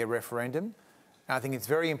going to be a referendum. And I think it's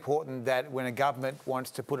very important that when a government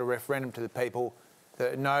wants to put a referendum to the people,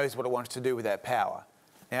 that it knows what it wants to do with that power.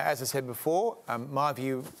 Now, as I said before, my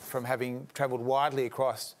view from having travelled widely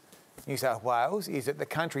across New South Wales is that the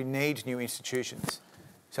country needs new institutions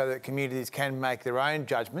so that communities can make their own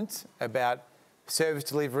judgments about service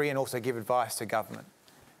delivery and also give advice to government.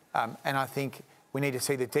 And I think we need to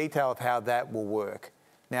see the detail of how that will work.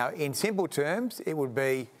 Now, in simple terms, it would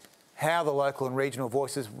be how the local and regional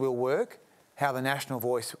voices will work, how the national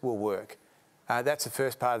voice will work. That's the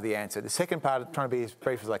first part of the answer. The second part, trying to be as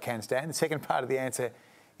brief as I can, Stan, the second part of the answer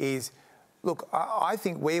is, look, I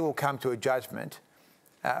think we will come to a judgment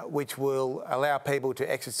which will allow people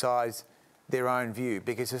to exercise their own view,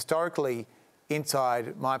 because historically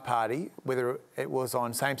inside my party, whether it was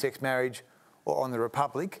on same-sex marriage or on the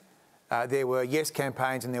Republic, there were yes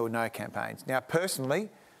campaigns and there were no campaigns. Now, personally,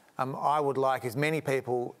 I would like as many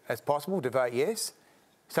people as possible to vote yes,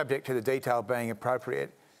 subject to the detail being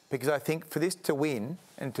appropriate, because I think for this to win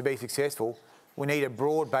and to be successful, we need a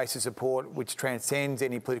broad base of support which transcends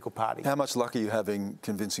any political party. How much luck are you having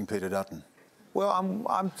convincing Peter Dutton? Well,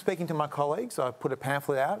 I'm speaking to my colleagues. I've put a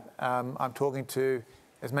pamphlet out. I'm talking to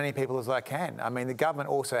as many people as I can. I mean, the government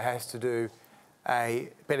also has to do a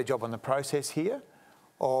better job on the process here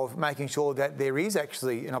of making sure that there is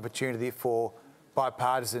actually an opportunity for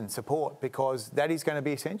bipartisan support, because that is going to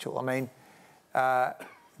be essential. I mean,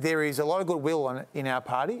 there is a lot of goodwill in our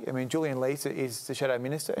party. I mean, Julian Leeser is the Shadow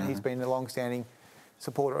Minister and he's been a long-standing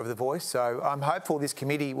supporter of the voice. So I'm hopeful this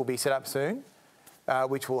committee will be set up soon,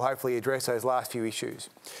 which will hopefully address those last few issues.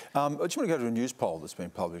 I just want to go to a news poll that's been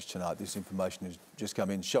published tonight. This information has just come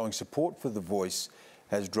in showing support for the voice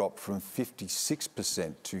has dropped from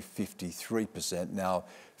 56% to 53%. Now,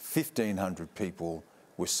 1,500 people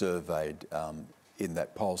were surveyed in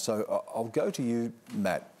that poll. So I'll go to you,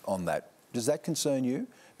 Matt, on that. Does that concern you?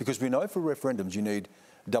 Because we know for referendums you need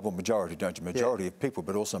double majority, don't you? Majority of people,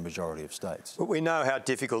 but also majority of states. But we know how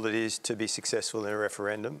difficult it is to be successful in a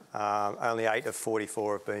referendum. Only 8 of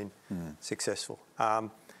 44 have been successful.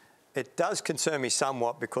 It does concern me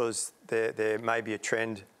somewhat because there may be a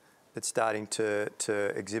trend that's starting to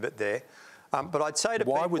exhibit there. But I'd say to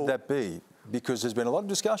people... Why would that be? Because there's been a lot of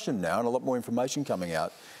discussion now and a lot more information coming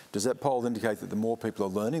out. Does that poll indicate that the more people are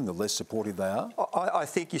learning, the less supportive they are? I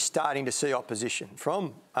think you're starting to see opposition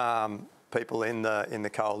from people in the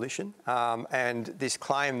coalition, and this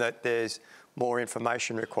claim that there's more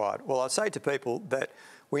information required. Well, I'd say to people that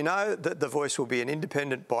we know that the Voice will be an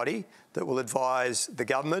independent body that will advise the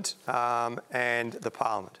government and the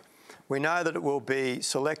Parliament. We know that it will be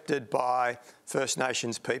selected by First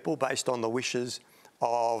Nations people based on the wishes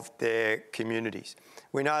of their communities.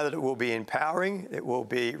 We know that it will be empowering, it will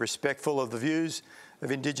be respectful of the views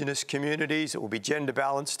of Indigenous communities, it will be gender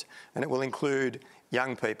balanced, and it will include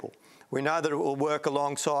young people. We know that it will work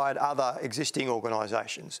alongside other existing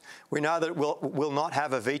organisations. We know that it will not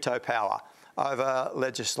have a veto power over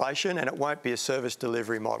legislation, and it won't be a service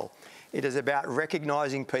delivery model. It is about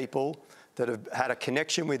recognising people that have had a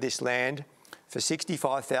connection with this land for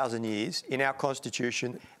 65,000 years in our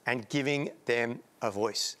Constitution and giving them a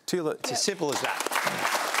voice. Teela, it's as simple as that.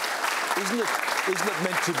 Isn't it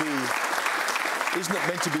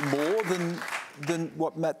meant to be more than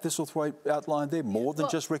what Matt Thistlethwaite outlined there? More than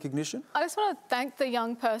just recognition? I just want to thank the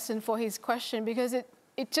young person for his question, because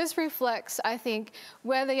it just reflects, I think,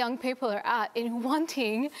 where the young people are at in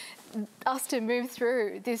wanting us to move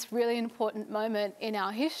through this really important moment in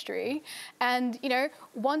our history and, you know,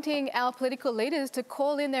 wanting our political leaders to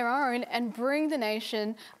call in their own and bring the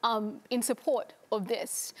nation in support of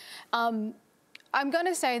this. I'm going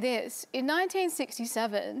to say this. In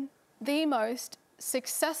 1967, the most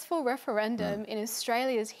successful referendum in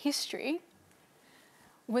Australia's history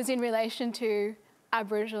was in relation to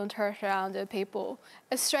Aboriginal and Torres Strait Islander people.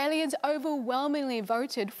 Australians overwhelmingly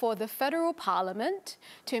voted for the federal parliament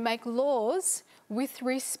to make laws with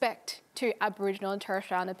respect to Aboriginal and Torres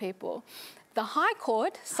Strait Islander people. The High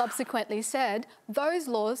Court subsequently said those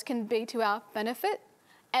laws can be to our benefit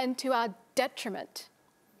and to our detriment.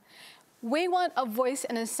 We want a voice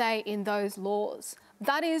and a say in those laws.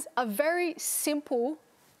 That is a very simple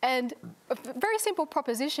and a very simple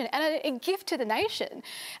proposition and a gift to the nation.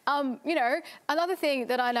 You know, another thing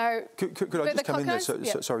that I know... Could I just come in there?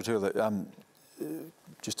 Sorry, Teela,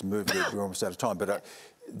 just to move, we're almost out of time, but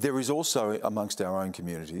there is also amongst our own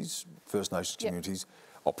communities, First Nations communities,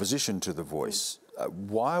 opposition to the voice.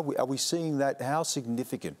 Why are we seeing that? How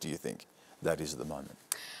significant do you think that is at the moment?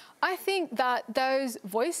 I think that those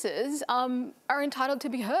voices are entitled to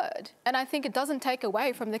be heard. And I think it doesn't take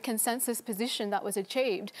away from the consensus position that was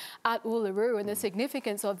achieved at Uluru and the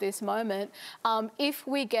significance of this moment if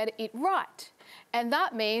we get it right. And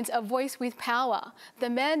that means a voice with power.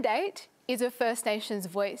 The mandate is a First Nations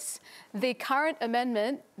voice. The current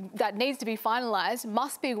amendment that needs to be finalised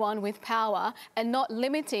must be one with power and not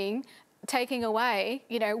limiting, taking away,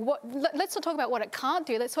 you know, let's not talk about what it can't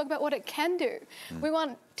do, let's talk about what it can do. We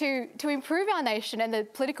want to improve our nation and the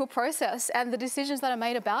political process and the decisions that are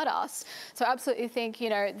made about us. So I absolutely think, you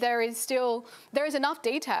know, there is enough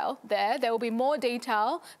detail there. There will be more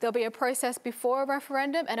detail. There'll be a process before a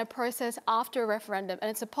referendum and a process after a referendum. And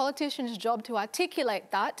it's a politician's job to articulate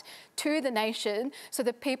that to the nation so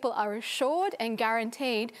that people are assured and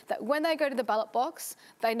guaranteed that when they go to the ballot box,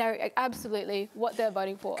 they know absolutely what they're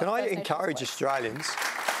voting for. Can I encourage Australians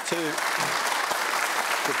to...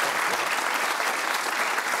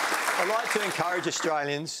 I'd like to encourage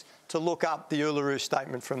Australians to look up the Uluru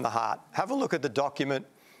Statement from the Heart. Have a look at the document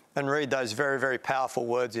and read those very, very powerful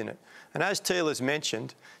words in it. And as Teela's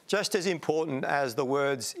mentioned, just as important as the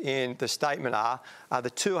words in the statement are the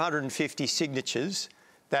 250 signatures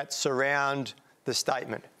that surround the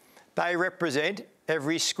statement. They represent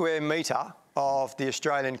every square metre of the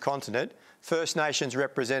Australian continent, First Nations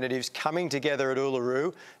representatives coming together at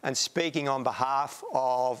Uluru and speaking on behalf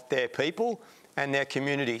of their people and their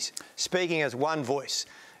communities, speaking as one voice.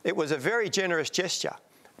 It was a very generous gesture,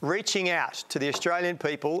 reaching out to the Australian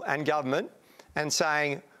people and government and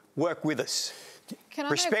saying, work with us.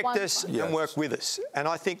 Respect us and work with us. And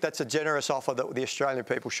I think that's a generous offer that the Australian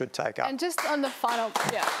people should take up. And just on the final,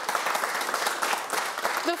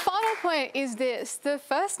 the final point is this: the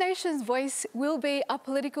First Nations voice will be a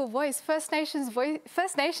political voice. First Nations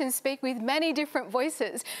speak with many different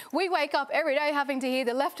voices. We wake up every day having to hear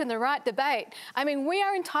the left and the right debate. I mean, we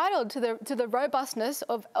are entitled to the robustness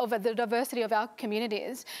of the diversity of our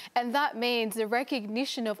communities, and that means the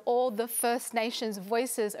recognition of all the First Nations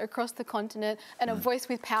voices across the continent and a voice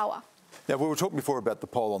with power. Now, we were talking before about the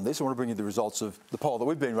poll on this. I want to bring you the results of the poll that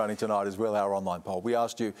we've been running tonight as well, our online poll. We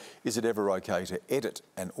asked you, is it ever okay to edit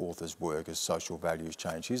an author's work as social values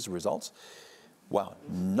change? Here's the results. Well,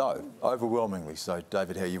 no, overwhelmingly. So,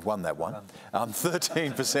 David Hare, you've won that one.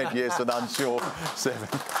 13% yes and unsure 7.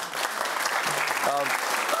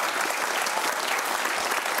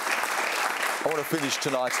 I want to finish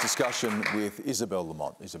tonight's discussion with Isabel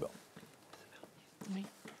Lamont. Isabel.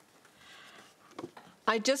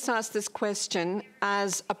 I just asked this question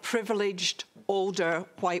as a privileged older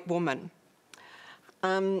white woman.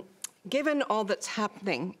 Given all that's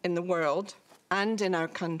happening in the world and in our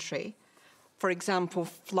country, for example,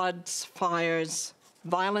 floods, fires,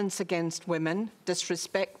 violence against women,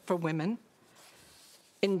 disrespect for women,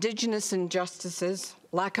 Indigenous injustices,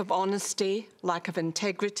 lack of honesty, lack of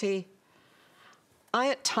integrity, I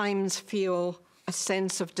at times feel a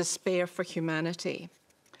sense of despair for humanity.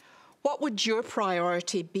 What would your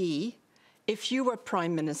priority be if you were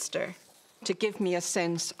Prime Minister to give me a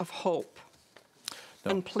sense of hope? No.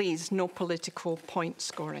 And please, no political point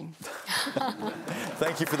scoring.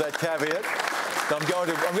 Thank you for that caveat. I'm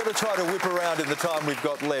going to try to whip around in the time we've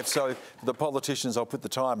got left. So for the politicians, I'll put the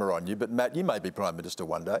timer on you. But Matt, you may be Prime Minister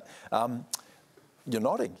one day. You're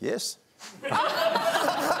nodding, yes?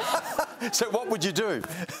 So what would you do?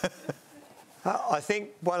 I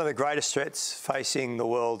think one of the greatest threats facing the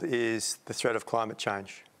world is the threat of climate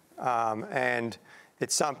change. And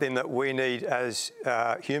it's something that we need as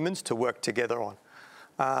humans to work together on.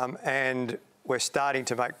 And we're starting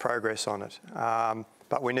to make progress on it,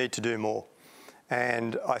 but we need to do more.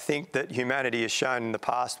 And I think that humanity has shown in the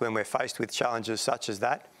past, when we're faced with challenges such as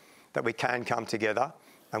that we can come together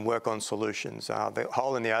and work on solutions. The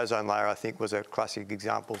hole in the ozone layer, I think, was a classic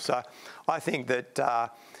example. So I think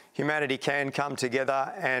that humanity can come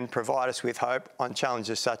together and provide us with hope on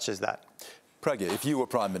challenges such as that. Pragya, if you were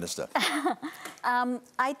Prime Minister.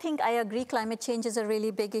 I think I agree climate change is a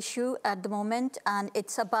really big issue at the moment, and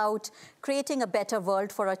it's about creating a better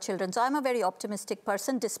world for our children. So I'm a very optimistic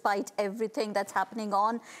person, despite everything that's happening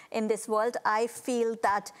on in this world. I feel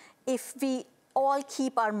that if we all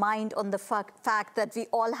keep our mind on the fact that we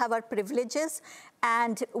all have our privileges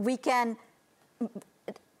and we can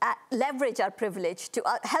leverage our privilege to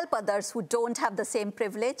help others who don't have the same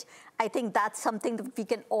privilege. I think that's something that we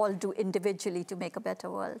can all do individually to make a better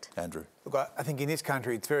world. Andrew. Look, I think in this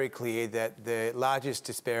country it's very clear that the largest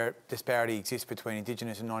disparity exists between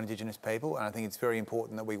Indigenous and non-Indigenous people, and I think it's very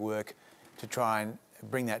important that we work to try and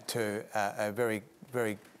bring that to a very,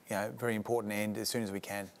 very, very important end as soon as we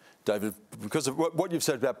can. David, because of what you've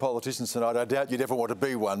said about politicians tonight, I doubt you'd ever want to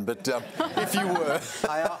be one, but if you were...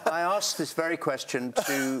 I asked this very question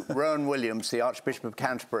to Rowan Williams, the Archbishop of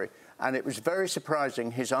Canterbury, and it was very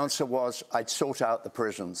surprising. His answer was, I'd sort out the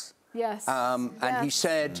prisons. Yes. And he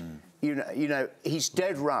said, you know, he's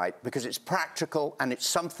dead right, because it's practical and it's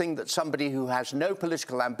something that somebody who has no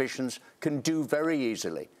political ambitions can do very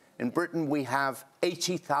easily. In Britain, we have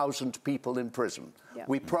 80,000 people in prison. Yep.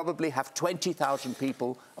 We probably have 20,000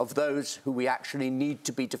 people of those who we actually need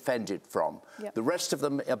to be defended from. Yep. The rest of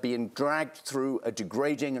them are being dragged through a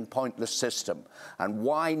degrading and pointless system. And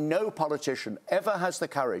why no politician ever has the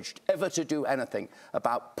courage ever to do anything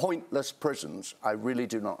about pointless prisons, I really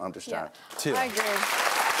do not understand. Yeah. Teela, I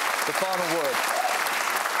agree. the final word.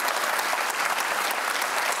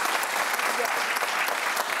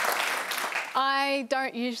 I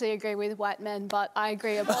don't usually agree with white men, but I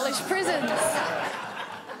agree. Abolish prisons.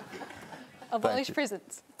 Abolish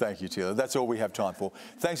prisons. Thank you, Teela. That's all we have time for.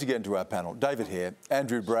 Thanks again to our panel. David Hare,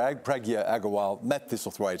 Andrew Bragg, Pragya Agarwal, Matt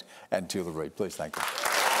Thistlethwaite and Teela Reid. Please thank them.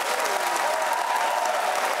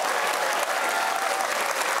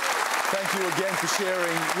 Thank you again for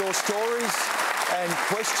sharing your stories and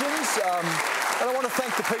questions. And I want to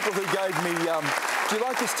thank the people who gave me... do you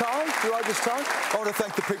like this tie? Do you like this tie? I want to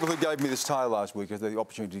thank the people who gave me this tie last week. I had the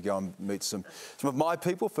opportunity to go and meet some of my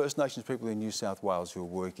people, First Nations people in New South Wales,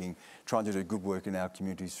 who are trying to do good work in our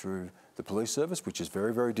communities through the police service, which is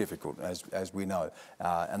very, very difficult, as we know.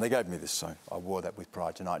 And they gave me this, so I wore that with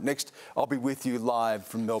pride tonight. Next, I'll be with you live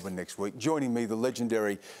from Melbourne next week. Joining me, the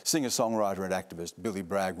legendary singer-songwriter and activist Billy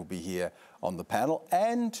Bragg will be here on the panel,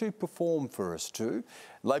 and to perform for us too.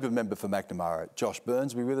 Labor member for Macnamara, Josh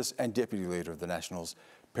Burns, will be with us, and Deputy Leader of the Nationals,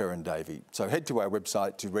 Perrin Davey. So head to our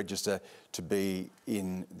website to register to be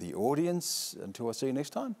in the audience. Until I see you next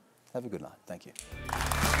time, have a good night. Thank you.